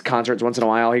and shoots concerts once in a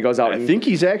while. He goes out. I think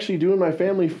he's actually doing my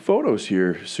family photos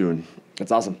here soon.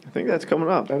 That's awesome. I think that's coming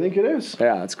up. I think it is.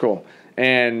 Yeah, that's cool.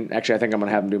 And actually, I think I'm going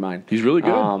to have him do mine. He's really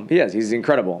good. He is. He's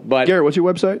incredible. But Garrett, what's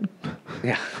your website?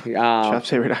 Yeah.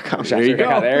 ShopSabre.com. There you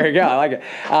go. There you go. I like it.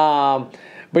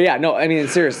 But yeah, no, I mean,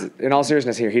 in all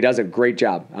seriousness here, he does a great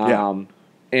job.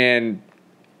 And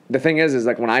the thing is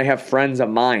like when I have friends of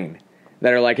mine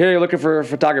that are like, hey, looking for a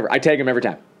photographer, I take him every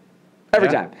time. Every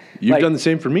time. You've done the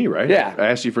same for me, right? Yeah. I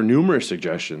asked you for numerous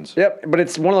suggestions. Yep. But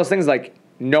it's one of those things like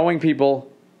knowing people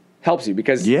helps you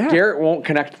because Garrett won't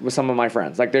connect with some of my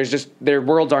friends. Like their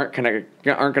worlds aren't going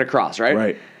to cross, right?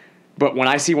 Right. But when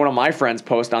I see one of my friends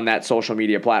post on that social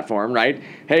media platform, right?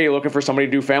 Hey, looking for somebody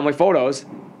to do family photos,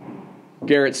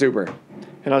 Garrett's super.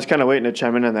 And I was kind of waiting to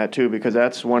chime in on that too because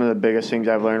that's one of the biggest things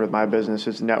I've learned with my business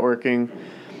is networking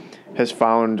has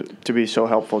found to be so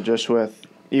helpful just with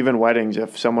even weddings.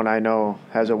 If someone I know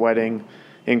has a wedding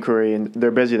inquiry and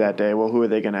they're busy that day, well, who are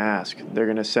they going to ask? They're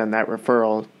going to send that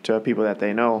referral to people that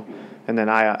they know, and then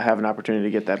I have an opportunity to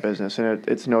get that business. And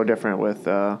it's no different with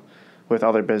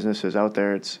other businesses out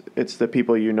there. It's the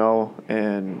people you know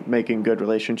and making good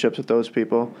relationships with those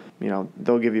people. You know,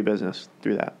 they'll give you business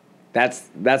through that. That's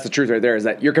the truth right there is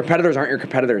that your competitors aren't your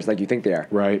competitors like you think they are.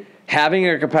 Right. Having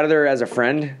a competitor as a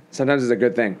friend sometimes is a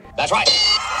good thing. That's right.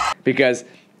 Because,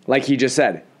 like he just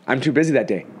said, I'm too busy that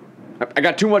day. I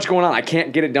got too much going on. I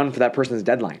can't get it done for that person's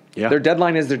deadline. Yeah. Their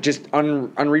deadline is they're just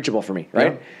unreachable for me,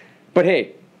 right? Yeah. But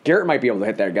hey, Garrett might be able to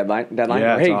hit their deadline.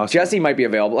 Yeah, or, hey, awesome. Jesse might be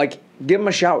available. Like, give him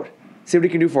a shout. See what he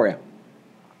can do for you.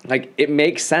 Like, it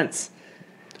makes sense.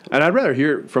 And I'd rather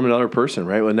hear from another person,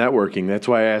 right? With networking, that's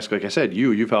why I ask. Like I said,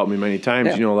 you've helped me many times.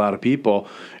 Yeah. You know a lot of people.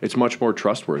 It's much more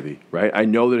trustworthy, right? I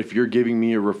know that if you're giving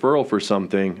me a referral for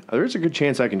something, there's a good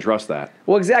chance I can trust that.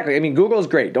 Well, exactly. I mean, Google is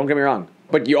great. Don't get me wrong,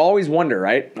 but you always wonder,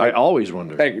 right? I always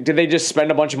wonder. Like, did they just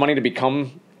spend a bunch of money to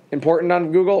become important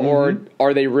on Google, or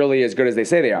are they really as good as they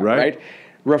say they are? Right.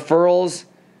 Referrals,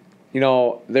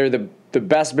 they're the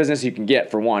best business you can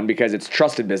get, for one, because it's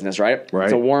trusted business, right? Right.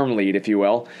 It's a warm lead, if you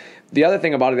will. The other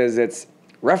thing about it is it's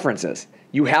references.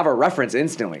 You have a reference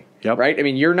instantly, Yep. right? I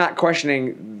mean, you're not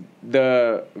questioning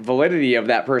the validity of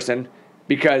that person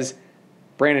because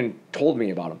Brandon told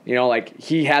me about him. Like,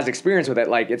 he has experience with it.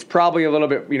 Like, it's probably a little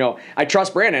bit, I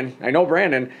trust Brandon. I know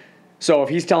Brandon. So if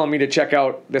he's telling me to check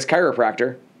out this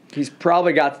chiropractor, he's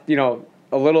probably got,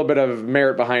 a little bit of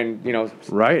merit behind,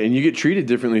 Right, and you get treated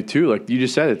differently too. Like you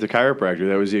just said it, the chiropractor,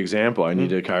 that was the example. I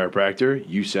needed a chiropractor.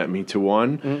 You sent me to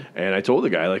one, and I told the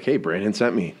guy, like, hey, Brandon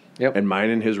sent me. Yep. And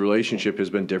mine and his relationship has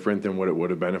been different than what it would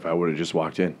have been if I would have just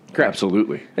walked in. Correct.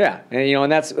 Absolutely. Yeah, and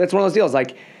and that's one of those deals.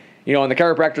 Like, and the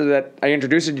chiropractor that I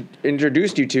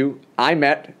introduced you to, I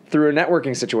met through a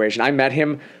networking situation. I met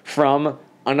him from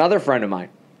another friend of mine.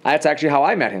 That's actually how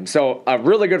I met him. So a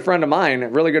really good friend of mine, a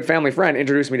really good family friend,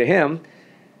 introduced me to him,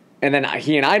 and then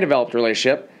he and I developed a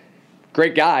relationship.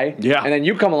 Great guy. Yeah. And then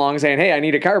you come along saying, hey, I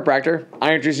need a chiropractor.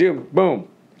 I introduce you. Boom.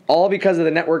 All because of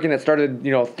the networking that started,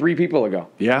 3 people ago.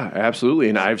 Yeah, absolutely.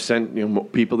 And I've sent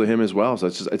people to him as well. So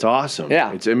it's awesome.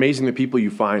 Yeah. It's amazing the people you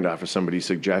find off of somebody's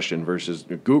suggestion versus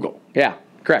Google. Yeah,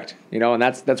 correct. And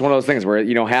that's one of those things where,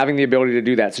 having the ability to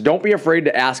do that. So don't be afraid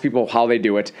to ask people how they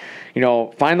do it.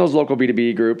 Find those local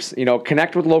B2B groups,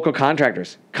 connect with local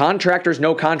contractors. Contractors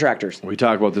know contractors. We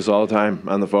talk about this all the time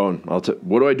on the phone.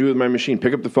 What do I do with my machine?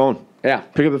 Pick up the phone. Yeah.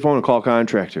 Pick up the phone and call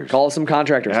contractors. Call some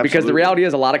contractors. Absolutely. Because the reality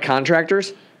is a lot of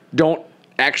contractors don't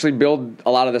actually build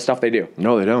a lot of the stuff they do.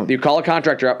 No, they don't. You call a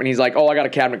contractor up and he's like, oh, I got a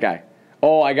cabinet guy.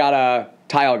 Oh, I got a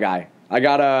tile guy. I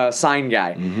got a sign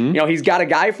guy. He's got a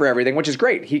guy for everything, which is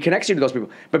great. He connects you to those people.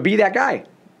 But be that guy.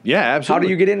 Yeah, absolutely. How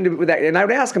do you get into that? And I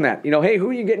would ask him that. Hey, who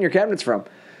are you getting your cabinets from?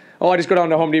 Oh, I just go down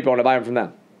to Home Depot and I buy them from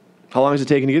them. How long is it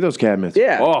taking to get those cabinets?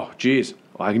 Yeah. Oh, geez.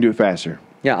 Well, I can do it faster.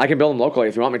 Yeah, I can build them locally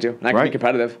if you want me to. And I can be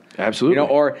competitive. Absolutely.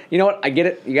 Or, what? I get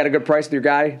it. You got a good price with your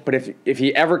guy. But if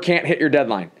he ever can't hit your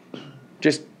deadline,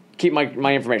 just keep my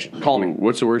information. Call me.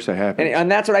 What's the worst that happens? And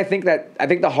that's what I think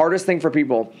the hardest thing for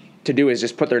people to do is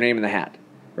just put their name in the hat,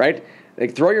 right?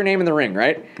 Like, throw your name in the ring,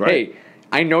 right? Hey,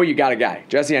 I know you got a guy.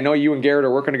 Jesse, I know you and Garrett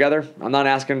are working together. I'm not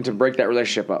asking to break that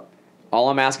relationship up. All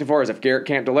I'm asking for is if Garrett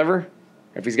can't deliver,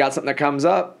 if he's got something that comes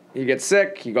up, he gets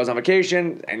sick, he goes on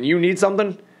vacation, and you need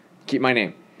something, keep my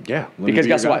name. Yeah. Because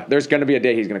guess what? There's going to be a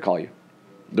day he's going to call you.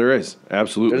 There is.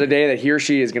 Absolutely. There's a day that he or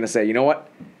she is going to say, you know what?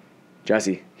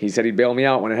 Jesse, he said he'd bail me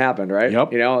out when it happened, right?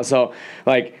 Yep. So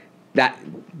like that,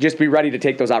 just be ready to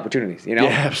take those opportunities, Yeah,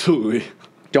 absolutely.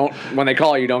 When they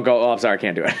call you, don't go, oh, I'm sorry, I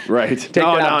can't do it. Right. Take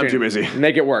No, that I'm too opportunity. busy.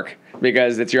 Make it work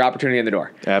because it's your opportunity in the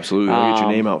door. Absolutely. Get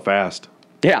your name out fast.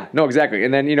 Yeah, no, exactly.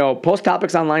 And then, post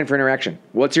topics online for interaction.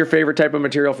 What's your favorite type of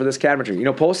material for this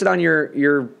cabinetry? Post it on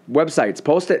your websites.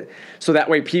 Post it so that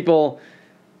way people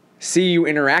see you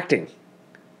interacting.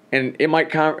 And it might,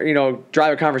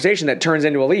 drive a conversation that turns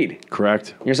into a lead.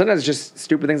 Correct. Sometimes it's just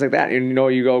stupid things like that. And,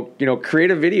 you go,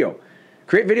 create a video.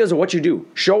 Create videos of what you do.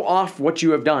 Show off what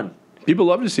you have done. People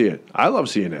love to see it. I love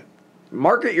seeing it.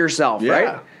 Market yourself,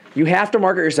 right? You have to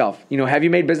market yourself. Have you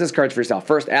made business cards for yourself?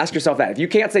 First, ask yourself that. If you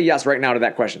can't say yes right now to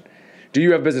that question, do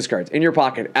you have business cards in your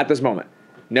pocket at this moment?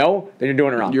 No? Then you're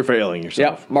doing it wrong. You're failing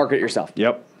yourself. Yep. Market yourself.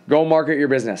 Yep. Go market your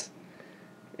business.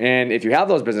 And if you have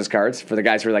those business cards, for the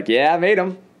guys who are like, yeah, I made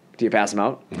them, do you pass them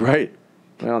out? Right.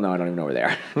 Well, no, I don't even know where they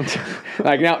are.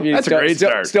 That's a great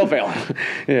start. Still failing.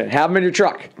 Yeah, have them in your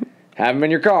truck. Have them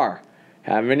in your car.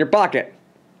 Have them in your pocket.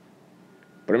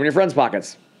 Put them in your friends'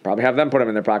 pockets. Probably have them put them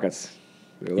in their pockets.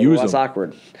 A little less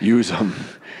awkward. Use them.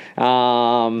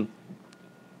 Have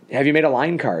you made a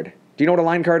line card? Do you know what a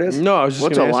line card is? No, I was just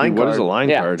going to ask you, what is a line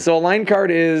card? So a line card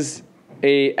is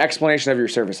a explanation of your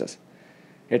services.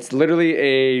 It's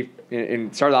literally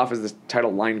it started off as the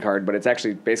title line card, but it's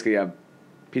actually basically a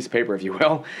piece of paper, if you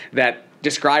will, that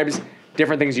describes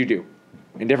different things you do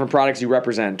and different products you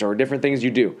represent or different things you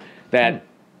do that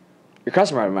your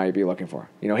customer might be looking for.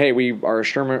 Hey, we are a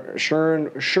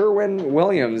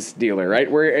Sherwin-Williams dealer, right?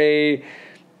 We're a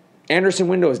Anderson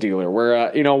Windows dealer. We're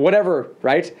a, whatever,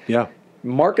 right? Yeah.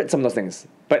 Market some of those things.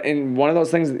 But in one of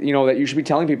those things, that you should be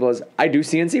telling people is, I do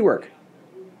CNC work.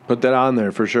 Put that on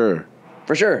there for sure.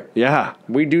 For sure. Yeah.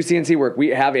 We do CNC work. We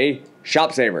have a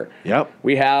ShopSabre. Yep.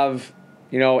 We have,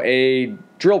 a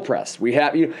drill press. We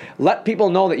have, let people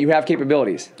know that you have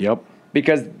capabilities. Yep.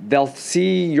 because they'll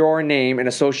see your name and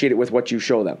associate it with what you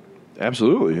show them.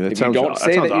 Absolutely. If you don't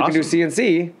say that you can do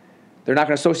CNC, they're not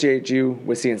going to associate you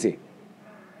with CNC.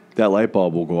 That light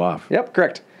bulb will go off. Yep,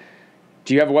 correct.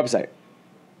 Do you have a website?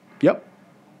 Yep.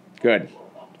 Good.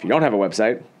 If you don't have a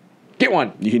website, get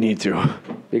one. You need to.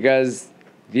 Because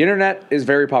the internet is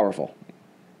very powerful.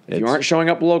 If you aren't showing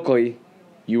up locally,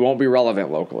 you won't be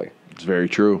relevant locally. It's very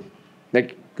true.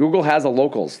 Like Google has a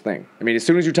locals thing. I mean, as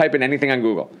soon as you type in anything on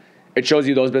Google, it shows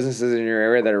you those businesses in your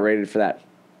area that are rated for that.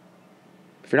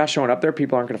 If you're not showing up there,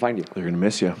 people aren't going to find you. They're going to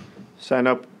miss you. Sign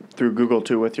up through Google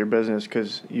too with your business,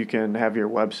 because you can have your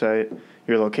website,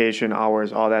 your location,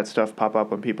 hours, all that stuff pop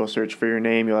up when people search for your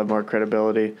name. You'll have more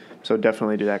credibility. So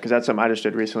definitely do that, because that's something I just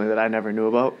did recently that I never knew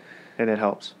about, and it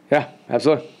helps. Yeah,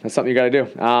 absolutely. That's something you got to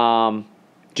do.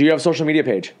 Do you have a social media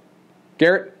page?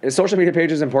 Garrett, is social media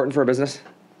pages important for a business?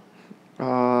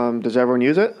 Does everyone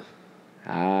use it?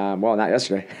 Well, not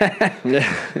yesterday.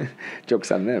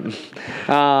 Joke's on them.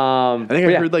 I think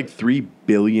I heard like 3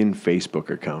 billion Facebook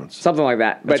accounts. Something like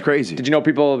that. That's crazy. Did you know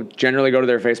people generally go to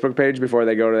their Facebook page before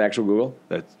they go to the actual Google?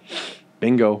 That's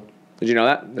bingo. Did you know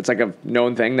that? That's like a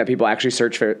known thing that people actually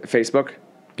search for Facebook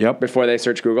before they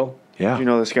search Google. Yeah. Do you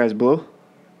know the sky's blue?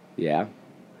 Yeah.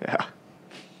 Yeah.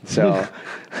 So,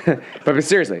 but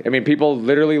seriously, I mean, people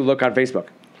literally look on Facebook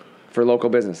for local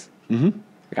business. Mm-hmm.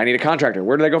 Like, I need a contractor.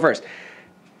 Where do they go first?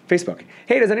 Facebook.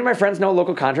 Hey, does any of my friends know a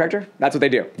local contractor? That's what they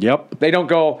do. Yep. They don't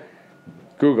go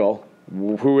Google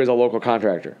who is a local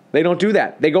contractor. They don't do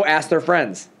that. They go ask their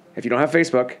friends. If you don't have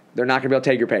Facebook, they're not going to be able to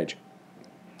tag your page.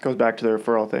 Goes back to the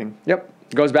referral thing. Yep.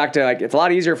 It goes back to, like, it's a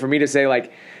lot easier for me to say,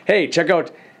 like, hey, check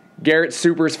out Garrett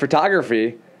Super's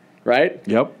photography, right?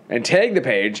 Yep. And tag the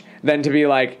page than to be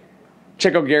like,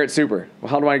 check out Garrett Super. Well,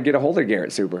 how do I get a hold of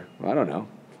Garrett Super? Well, I don't know.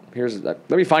 Let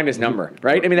me find his number,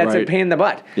 right? I mean, that's a pain in the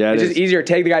butt. Yeah, it's just easier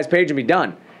to tag the guy's page and be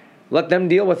done. Let them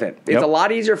deal with it. It's a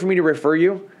lot easier for me to refer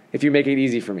you if you make it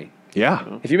easy for me.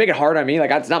 Yeah. If you make it hard on me, like,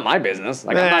 it's not my business.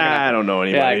 Like, I'm not gonna, I don't know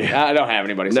anybody. Yeah, I don't have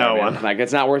anybody. No one. one. Like,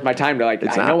 it's not worth my time to, like,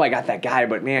 I know I got that guy,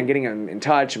 but man, getting him in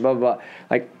touch, blah, blah, blah.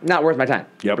 Like, not worth my time.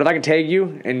 Yep. But if I can tag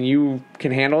you and you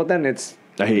can handle it, then it's...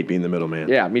 I hate being the middleman.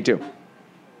 Yeah, me too.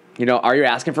 You know, are you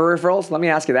asking for referrals? Let me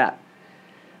ask you that.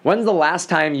 When's the last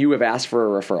time you have asked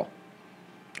for a referral?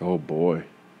 Oh, boy.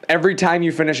 Every time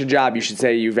you finish a job, you should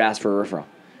say you've asked for a referral.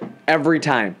 Every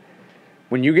time.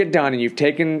 When you get done and you've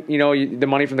taken, you know, the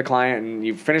money from the client and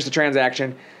you've finished the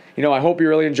transaction, you know, I hope you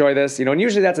really enjoy this. You know, and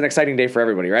usually that's an exciting day for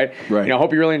everybody, right? Right. You know, I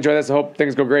hope you really enjoy this. I hope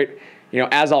things go great. You know,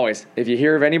 as always, if you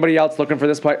hear of anybody else looking for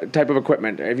this type of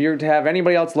equipment, if you have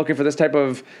anybody else looking for this type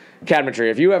of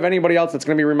cabinetry, if you have anybody else that's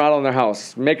going to be remodeling their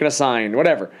house, making a sign,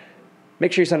 whatever,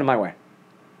 make sure you send them my way.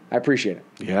 I appreciate it.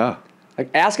 Yeah.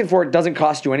 Like, asking for it doesn't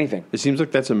cost you anything. It seems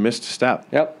like that's a missed step.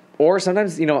 Yep. Or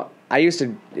sometimes, you know, I used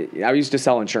to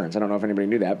sell insurance. I don't know if anybody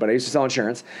knew that, but I used to sell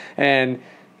insurance. And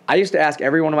I used to ask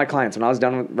every one of my clients when I was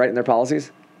done with writing their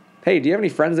policies, hey, do you have any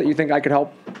friends that you think I could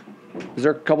help? Is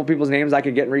there a couple people's names I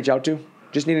could get and reach out to?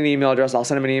 Just need an email address. I'll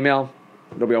send them an email.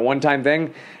 It'll be a one-time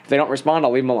thing. If they don't respond,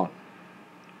 I'll leave them alone.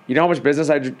 You know how much business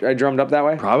I drummed up that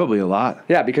way? Probably a lot.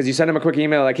 Yeah, because you send him a quick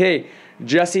email like, hey,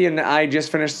 Jesse and I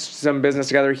just finished some business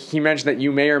together. He mentioned that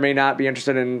you may or may not be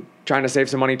interested in trying to save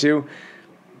some money too.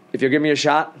 If you'll give me a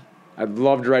shot, I'd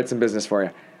love to write some business for you.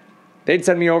 They'd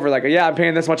send me over like, yeah, I'm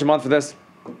paying this much a month for this.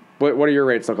 What do your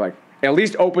rates look like? It at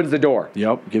least opens the door.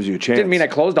 Yep, gives you a chance. Didn't mean I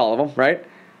closed all of them, right?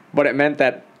 But it meant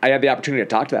that I had the opportunity to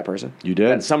talk to that person. You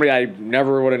did. And somebody I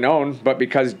never would have known, but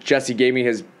because Jesse gave me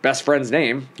his best friend's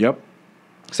name. Yep.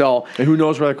 So, and who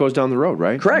knows where that goes down the road,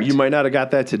 right? Correct. You might not have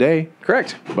got that today.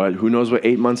 Correct. But who knows what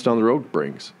 8 months down the road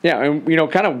brings. Yeah, and you know,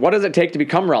 kind of what does it take to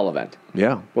become relevant?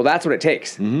 Yeah. Well, that's what it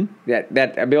takes. Mm-hmm.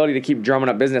 That ability to keep drumming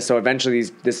up business so eventually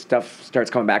this stuff starts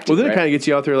coming back to you. Well, then right? it kind of gets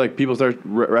you out there, like people start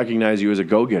recognize you as a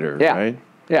go-getter, right?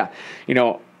 Yeah. You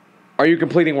know, are you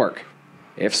completing work?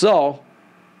 If so,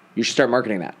 you should start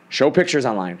marketing that. Show pictures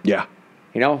online. Yeah.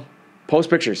 You know, post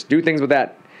pictures. Do things with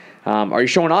that. Are you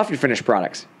showing off your finished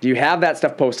products? Do you have that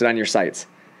stuff posted on your sites?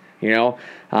 You know,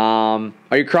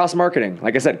 are you cross-marketing?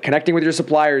 Like I said, connecting with your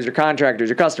suppliers, your contractors,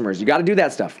 your customers. You got to do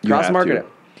that stuff. Cross-market it.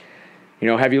 You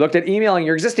know, have you looked at emailing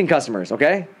your existing customers?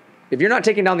 Okay, if you're not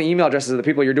taking down the email addresses of the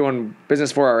people you're doing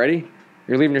business for already,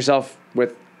 you're leaving yourself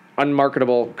with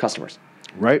unmarketable customers.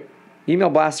 Right.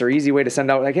 Email blasts are an easy way to send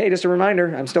out like, hey, just a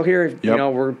reminder, I'm still here. You know,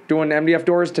 we're doing MDF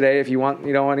doors today. If you want,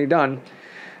 you know, any done.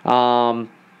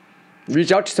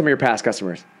 Reach out to some of your past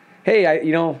customers. Hey,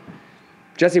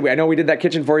 Jesse, I know we did that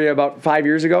kitchen for you about 5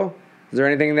 years ago. Is there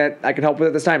anything that I can help with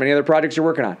at this time? Any other projects you're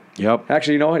working on? Yep.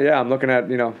 Actually, you know what? Yeah, I'm looking at,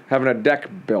 having a deck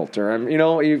built, or,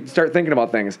 you start thinking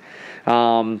about things.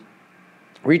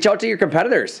 Reach out to your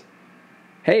competitors.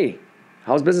 Hey,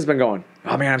 how's business been going?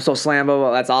 Oh man, I'm so slammed. Blah, blah,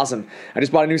 blah. That's awesome. I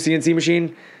just bought a new CNC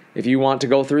machine. If you want to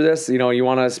go through this, you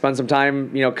want to spend some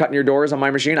time, cutting your doors on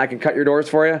my machine, I can cut your doors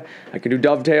for you. I can do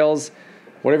dovetails.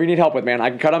 Whatever you need help with, man. I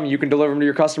can cut them. You can deliver them to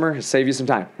your customer. Save you some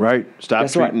time. Right. Stop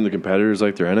Guess what? treating the competitors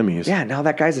like they're enemies. Yeah, now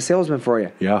that guy's a salesman for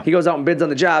you. Yeah. He goes out and bids on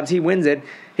the jobs. He wins it.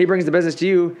 He brings the business to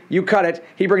you. You cut it.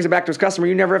 He brings it back to his customer.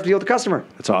 You never have to deal with the customer.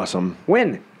 That's awesome.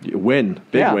 Win. Win.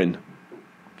 Big win.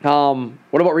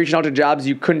 What about reaching out to jobs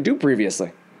you couldn't do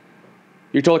previously?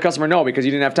 You told the customer no because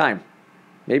you didn't have time.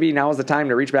 Maybe now is the time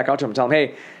to reach back out to them and tell them,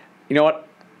 hey, you know what,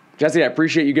 Jesse, I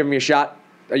appreciate you giving me a shot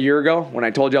a year ago when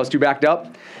I told you I was too backed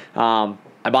up.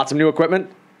 I bought some new equipment.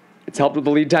 It's helped with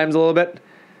the lead times a little bit.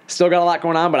 Still got a lot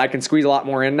going on, but I can squeeze a lot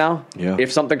more in now. Yeah.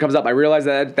 If something comes up, I realize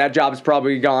that job is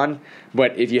probably gone,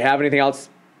 but if you have anything else,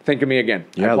 think of me again.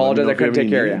 Yeah, I apologize I let me know if you couldn't have take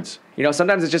care any of needs. you.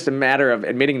 Sometimes it's just a matter of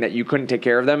admitting that you couldn't take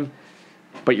care of them,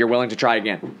 but you're willing to try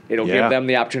again. It'll Yeah. give them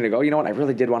the opportunity to go, you know what, I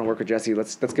really did want to work with Jesse.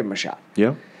 Let's give him a shot.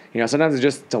 Yeah. Sometimes it's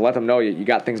just to let them know you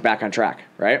got things back on track,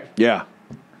 right? Yeah.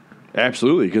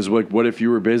 Absolutely. Because what if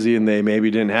you were busy and they maybe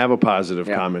didn't have a positive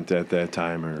comment at that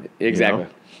time? Or Exactly.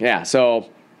 Yeah. So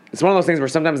it's one of those things where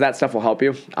sometimes that stuff will help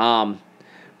you.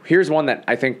 Here's one that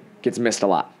I think gets missed a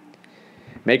lot.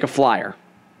 Make a flyer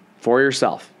for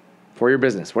yourself, for your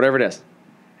business, whatever it is,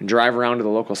 and drive around to the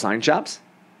local sign shops,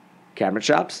 cabinet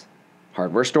shops,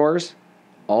 hardware stores,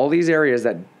 all these areas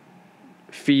that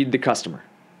feed the customer.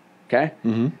 Okay?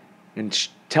 Mm-hmm. And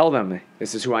tell them,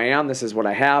 this is who I am, this is what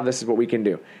I have, this is what we can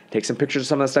do. Take some pictures of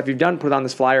some of the stuff you've done, put it on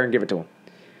this flyer, and give it to them.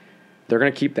 They're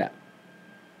going to keep that.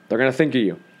 They're going to think of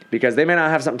you because they may not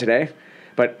have something today,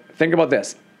 but think about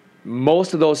this.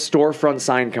 Most of those storefront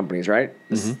sign companies, right?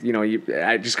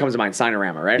 It just comes to mind,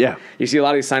 Signorama, right? Yeah. You see a lot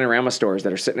of these Signorama stores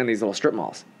that are sitting in these little strip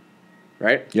malls,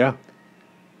 right? Yeah.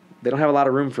 They don't have a lot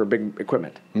of room for big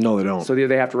equipment. No, they don't. So either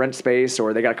they have to rent space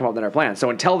or they got to come up with their plan. So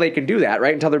until they can do that,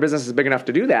 right? Until their business is big enough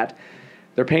to do that,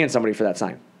 they're paying somebody for that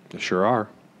sign. They sure are.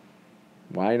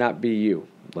 Why not be you?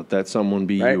 Let that someone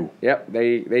be Right? you. Yep.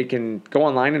 They can go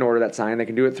online and order that sign. They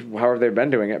can do it however they've been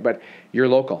doing it, but you're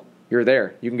local. You're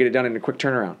there. You can get it done in a quick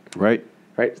turnaround. Right.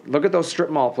 Right? Look at those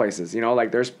strip mall places.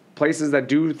 There's places that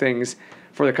do things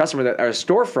for the customer that are a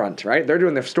storefront, right? They're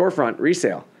doing their storefront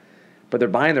resale, but they're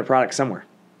buying their product somewhere.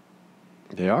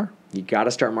 They are. You got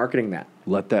to start marketing that.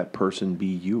 Let that person be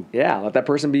you. Yeah, let that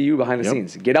person be you behind the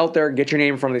scenes. Get out there, get your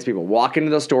name in front of these people. Walk into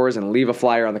those stores and leave a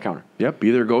flyer on the counter. Yep.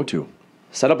 Be their go-to.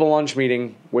 Set up a lunch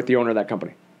meeting with the owner of that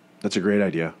company. That's a great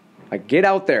idea. Get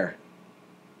out there.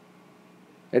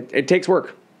 It takes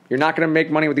work. You're not going to make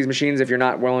money with these machines if you're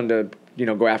not willing to,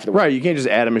 go after the work. Right. You can't just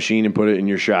add a machine and put it in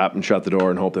your shop and shut the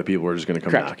door and hope that people are just going to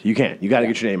come Correct. knock. You can't. You got to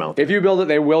get your name out there. If you build it,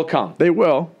 they will come. They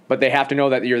will. But they have to know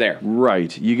that you're there.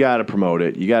 Right. You got to promote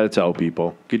it. You got to tell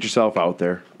people. Get yourself out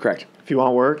there. Correct. If you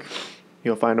want work,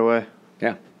 you'll find a way.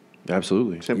 Yeah.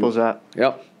 Absolutely. Simple as that.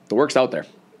 Yep. The work's out there.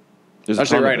 There's a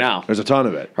Especially ton of right it. now. There's a ton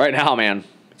of it. Right now, man.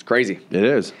 It's crazy. It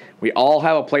is. We all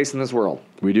have a place in this world.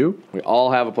 We do? We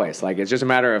all have a place. It's just a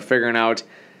matter of figuring out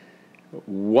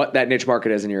what that niche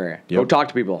market is in your area. Yep. Go talk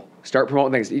to people. Start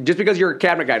promoting things. Just because you're a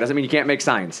cabinet guy doesn't mean you can't make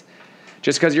signs.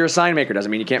 Just because you're a sign maker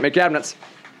doesn't mean you can't make cabinets.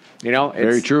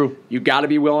 Very true. You got to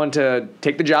be willing to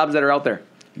take the jobs that are out there.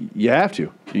 You have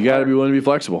to. You got to be willing to be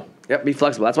flexible. Yep, be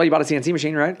flexible. That's why you bought a CNC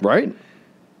machine, right? Right?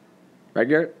 Right,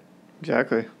 Garrett?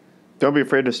 Exactly. Don't be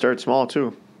afraid to start small,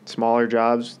 too. Smaller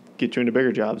jobs get you into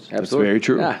bigger jobs. Absolutely. very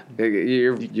true. Yeah,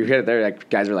 you hit it there.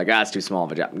 Guys are like, it's too small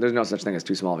of a job. There's no such thing as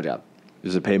too small of a job.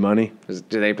 Does it pay money?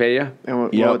 Do they pay you? And will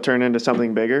Yep. it turn into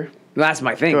something bigger? That's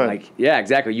my thing. Good. Yeah,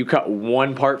 exactly. You cut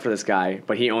one part for this guy,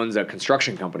 but he owns a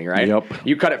construction company, right? Yep.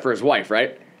 You cut it for his wife,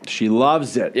 right? She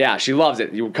loves it. Yeah, she loves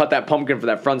it. You cut that pumpkin for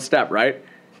that front step, right?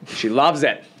 She loves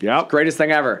it. Yep. Greatest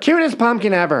thing ever. Cutest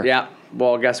pumpkin ever. Yeah.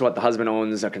 Well, guess what? The husband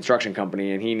owns a construction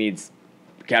company, and he needs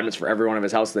cabinets for every one of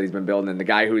his houses that he's been building. And the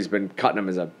guy who's been cutting them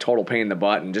is a total pain in the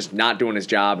butt and just not doing his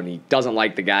job, and he doesn't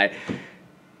like the guy.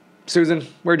 Susan,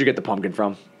 where'd you get the pumpkin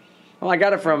from? Well, I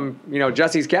got it from,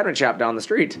 Jesse's Cabinet Shop down the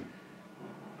street.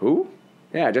 Who?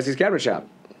 Yeah, Jesse's Cabinet Shop.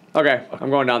 Okay, I'm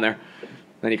going down there.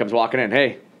 Then he comes walking in.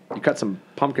 Hey, you cut some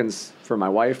pumpkins for my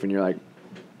wife? And you're like,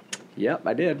 yep,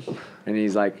 I did. And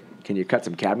he's like, can you cut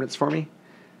some cabinets for me?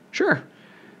 Sure.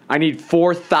 I need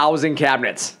 4,000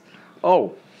 cabinets.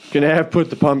 Oh. Gonna have put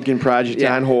the pumpkin project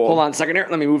on hold. Hold on a second here.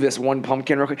 Let me move this one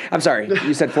pumpkin real quick. I'm sorry.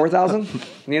 You said 4,000?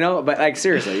 But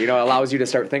seriously, it allows you to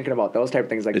start thinking about those type of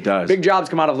things. It does. Big jobs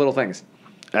come out of little things.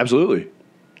 Absolutely.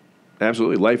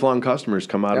 Absolutely. Lifelong customers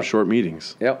come out of short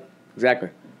meetings. Yep, exactly.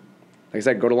 Like I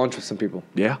said, go to lunch with some people.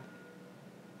 Yeah.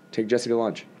 Take Jesse to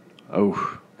lunch.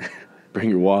 Oh. Bring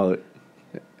your wallet.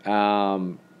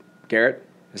 Garrett,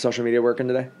 Is social media working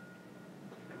today?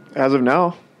 As of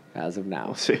now, As of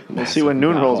now. we'll see when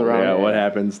noon rolls around. Yeah, what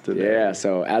happens today? Yeah,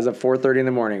 so as of 4:30 in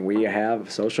the morning, we have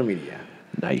social media.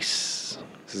 Nice.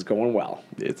 This is going well.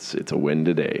 It's a win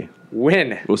today.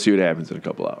 Win. We'll see what happens in a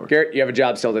couple hours. Garrett, you have a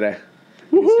job still today.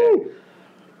 Woohoo!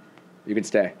 You can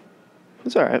stay.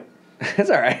 It's all right. It's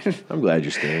all right. I'm glad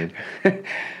you're staying.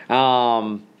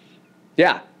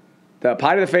 Yeah. The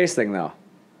pie to the face thing, though.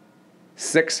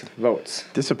 6 votes.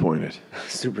 Disappointed.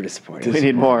 Super disappointed. We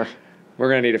need more. We're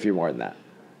going to need a few more than that.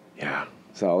 Yeah.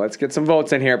 So let's get some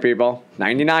votes in here, people.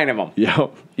 99 of them.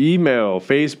 Yep. Email,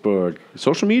 Facebook,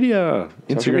 social media,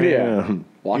 Social Instagram, media.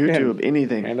 Walk YouTube, in.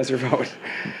 anything. Hand us your vote.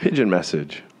 pigeon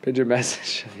message. Pigeon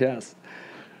message. Yes.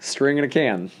 String in a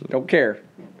can. Don't care.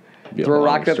 Be a Throw a long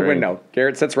rock at the string. window.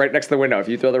 Garrett sits right next to the window. If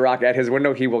you throw the rock at his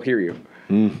window, he will hear you.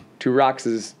 2 rocks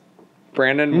is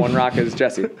Brandon. 1 rock is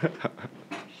Jesse.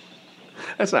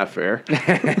 That's not fair.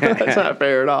 That's not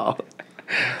fair at all.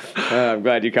 I'm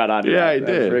glad you caught on to Yeah, that. I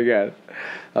That's did. pretty good.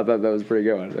 I thought that was pretty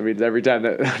good one. I mean, every time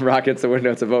that rock hits the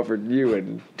window, it's a vote for you,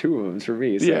 and 2 of them's for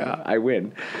me. So Yeah. I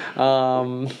win.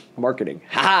 Marketing.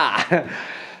 Ha!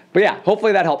 But yeah,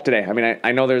 hopefully that helped today. I mean,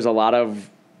 I know there's a lot of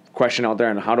question out there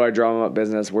on how do I draw up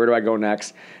business? Where do I go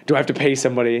next? Do I have to pay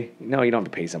somebody? No, you don't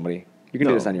have to pay somebody. You can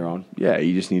do No. this on your own. Yeah,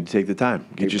 you just need to take the time.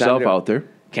 Get Take the time yourself to do it. out there.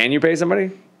 Can you pay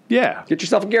somebody? Yeah. Get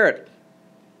yourself a Garrett.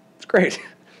 It's great.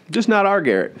 Just not our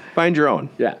Garrett. Find your own.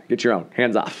 Yeah, get your own.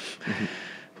 Hands off.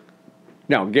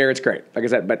 No, Garrett's great. Like I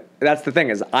said, but that's the thing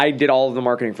is I did all of the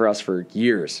marketing for us for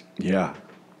years. Yeah.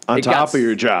 On It got top of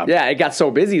your job. Yeah, it got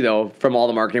so busy though from all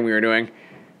the marketing we were doing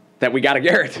that we got a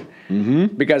Garrett.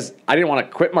 Mm-hmm. Because I didn't want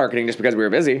to quit marketing just because we were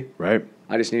busy. Right.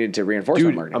 I just needed to reinforce my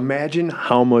Dude, marketing. imagine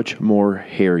how much more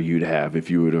hair you'd have if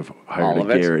you would have hired All a of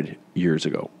it? Garrett years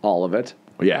ago. All of it.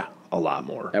 Yeah, a lot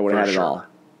more. I would have For had sure. it all.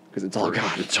 Because it's all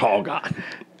gone. It's all gone.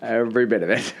 Every bit of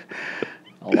it.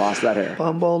 I lost that hair.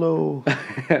 Bumbaldo.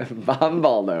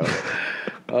 Bombaldo.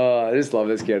 I just love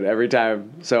this kid every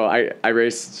time. So I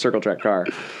race circle track car,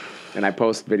 and I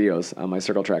post videos on my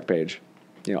circle track page.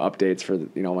 You know, updates for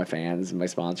my fans and my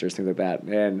sponsors, things like that.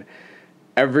 And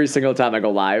every single time I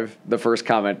go live, the first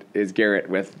comment is Garrett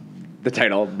with the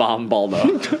title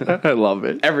Bombaldo. I love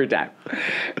it. Every time.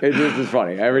 It just is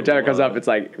funny. Every time it comes up, it's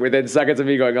like within seconds of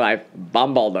me going live,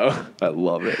 Bombaldo. I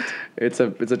love it. It's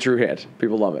a true hit.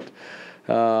 People love it.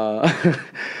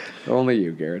 Only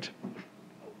you, Garrett.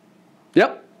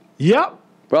 Yep. Yep.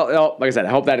 Well, like I said, I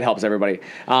hope that helps everybody.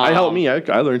 I helped me. I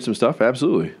learned some stuff.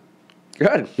 Absolutely.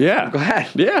 Good. Yeah. I'm glad.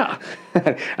 Yeah.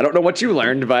 I don't know what you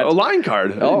learned, but A line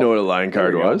card. I didn't know what a line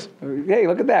card there we go. was. Hey,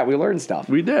 look at that. We learned stuff.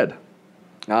 We did.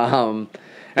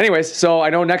 Anyways, so I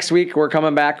know next week we're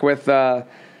coming back with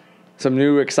some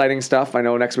new exciting stuff. I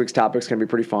know next week's topic's going to be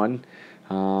pretty fun.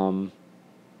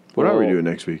 What are we doing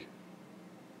next week?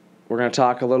 We're going to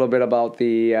talk a little bit about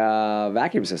the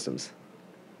vacuum systems.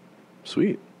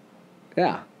 Sweet.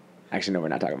 Yeah. Actually, no, we're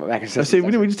not talking about vacuum I systems. say,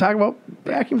 next we just talk about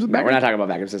vacuums with No, we're vacuums? not talking about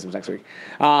vacuum systems next week.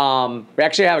 We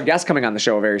actually have a guest coming on the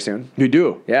show very soon. You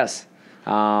do. Yes.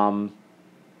 I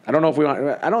don't know if we're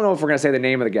going to say the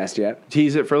name of the guest yet.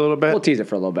 Tease it for a little bit. We'll tease it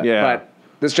for a little bit. Yeah. But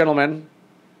this gentleman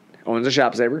owns a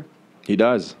ShopSabre. He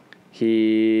does.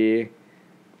 He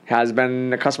has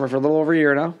been a customer for a little over a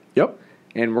year now. Yep.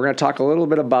 And we're going to talk a little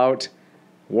bit about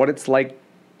what it's like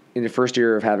in the first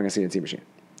year of having a CNC machine.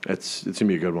 It's going to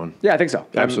be a good one. Yeah, I think so.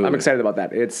 Absolutely. I'm excited about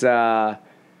that. It's a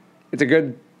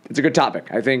good topic.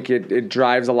 I think it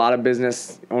drives a lot of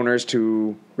business owners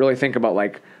to really think about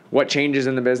like what changes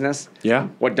in the business. Yeah.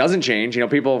 What doesn't change.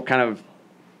 People kind of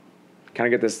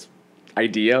get this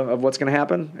idea of what's going to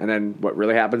happen, and then what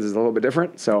really happens is a little bit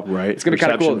different. So Right. it's going to be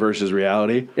kind of Perception cool. versus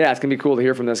reality. Yeah, it's going to be cool to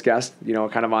hear from this guest,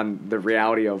 kind of on the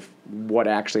reality of what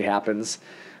actually happens.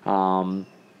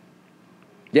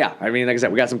 Yeah, I mean, like I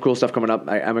said, we got some cool stuff coming up.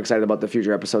 I'm excited about the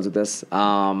future episodes of this.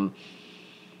 Yeah,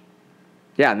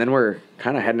 and then we're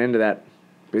kind of heading into that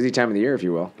busy time of the year, if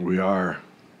you will. We are.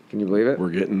 Can you believe it? We're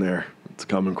getting there. It's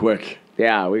coming quick.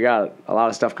 Yeah, we got a lot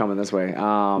of stuff coming this way.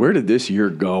 Where did this year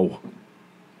go?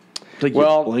 It's like you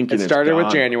Well, blink it and it's started with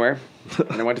gone. January,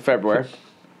 and it went to February.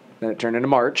 Then it turned into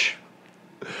March.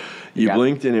 You Yeah.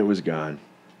 blinked and it was gone.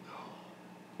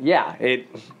 Yeah, I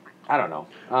don't know.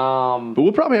 But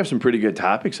we'll probably have some pretty good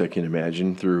topics, I can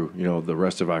imagine, through the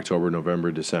rest of October,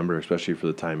 November, December, especially for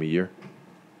the time of year.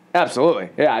 Absolutely.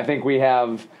 Yeah, I think we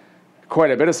have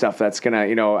quite a bit of stuff that's going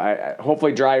to,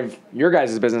 hopefully drive your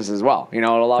guys' business as well.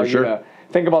 It'll allow For you sure. to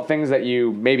think about things that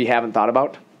you maybe haven't thought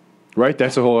about. Right?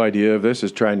 That's the whole idea of this,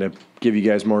 is trying to give you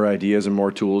guys more ideas and more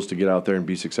tools to get out there and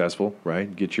be successful,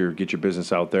 right? Get your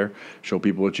business out there, show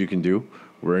people what you can do.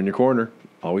 We're in your corner.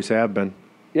 Always have been.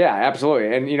 Yeah,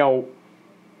 absolutely. And,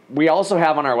 we also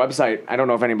have on our website, I don't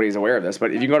know if anybody's aware of this,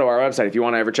 but if you go to our website, if you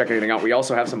want to ever check anything out, we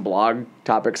also have some blog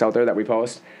topics out there that we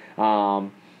post.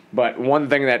 But one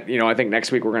thing that, I think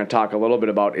next week we're going to talk a little bit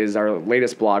about is our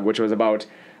latest blog, which was about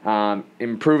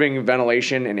improving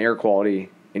ventilation and air quality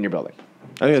in your building.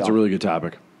 I think that's a really good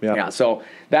topic. Yeah, so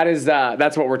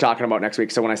that's what we're talking about next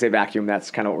week. So when I say vacuum, that's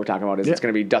kind of what we're talking about. It's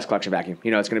going to be dust collection vacuum.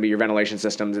 It's going to be your ventilation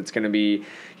systems. It's going to be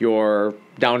your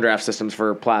downdraft systems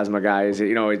for plasma guys.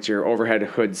 It's your overhead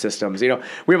hood systems. We have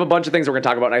a bunch of things we're going to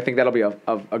talk about, and I think that'll be a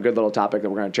good little topic that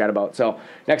we're going to chat about. So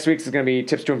next week is going to be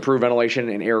tips to improve ventilation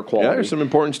and air quality. Yeah, there's some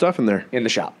important stuff in there in the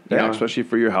shop. Yeah, especially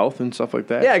for your health and stuff like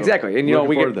that. Yeah, exactly. And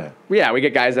we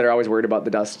get guys that are always worried about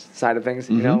the dust side of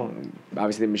things.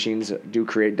 Obviously the machines do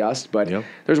create dust, but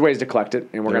there's ways to collect it,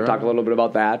 and we're going to talk a little bit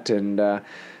about that, and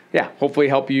hopefully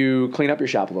help you clean up your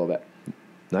shop a little bit.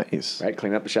 Nice. Right,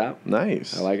 clean up the shop.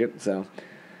 Nice. I like it. So,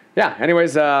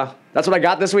 anyways, that's what I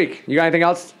got this week. You got anything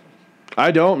else?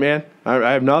 I don't, man.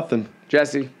 I have nothing.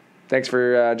 Jesse, thanks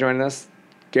for joining us.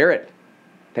 Garrett,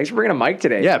 thanks for bringing a mic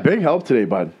today. Yeah, big help today,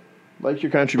 bud. Like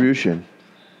your contribution.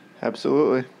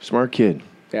 Absolutely. Smart kid.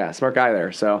 Yeah, smart guy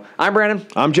there. So, I'm Brandon.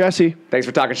 I'm Jesse. Thanks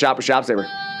for talking shop with ShopSabre.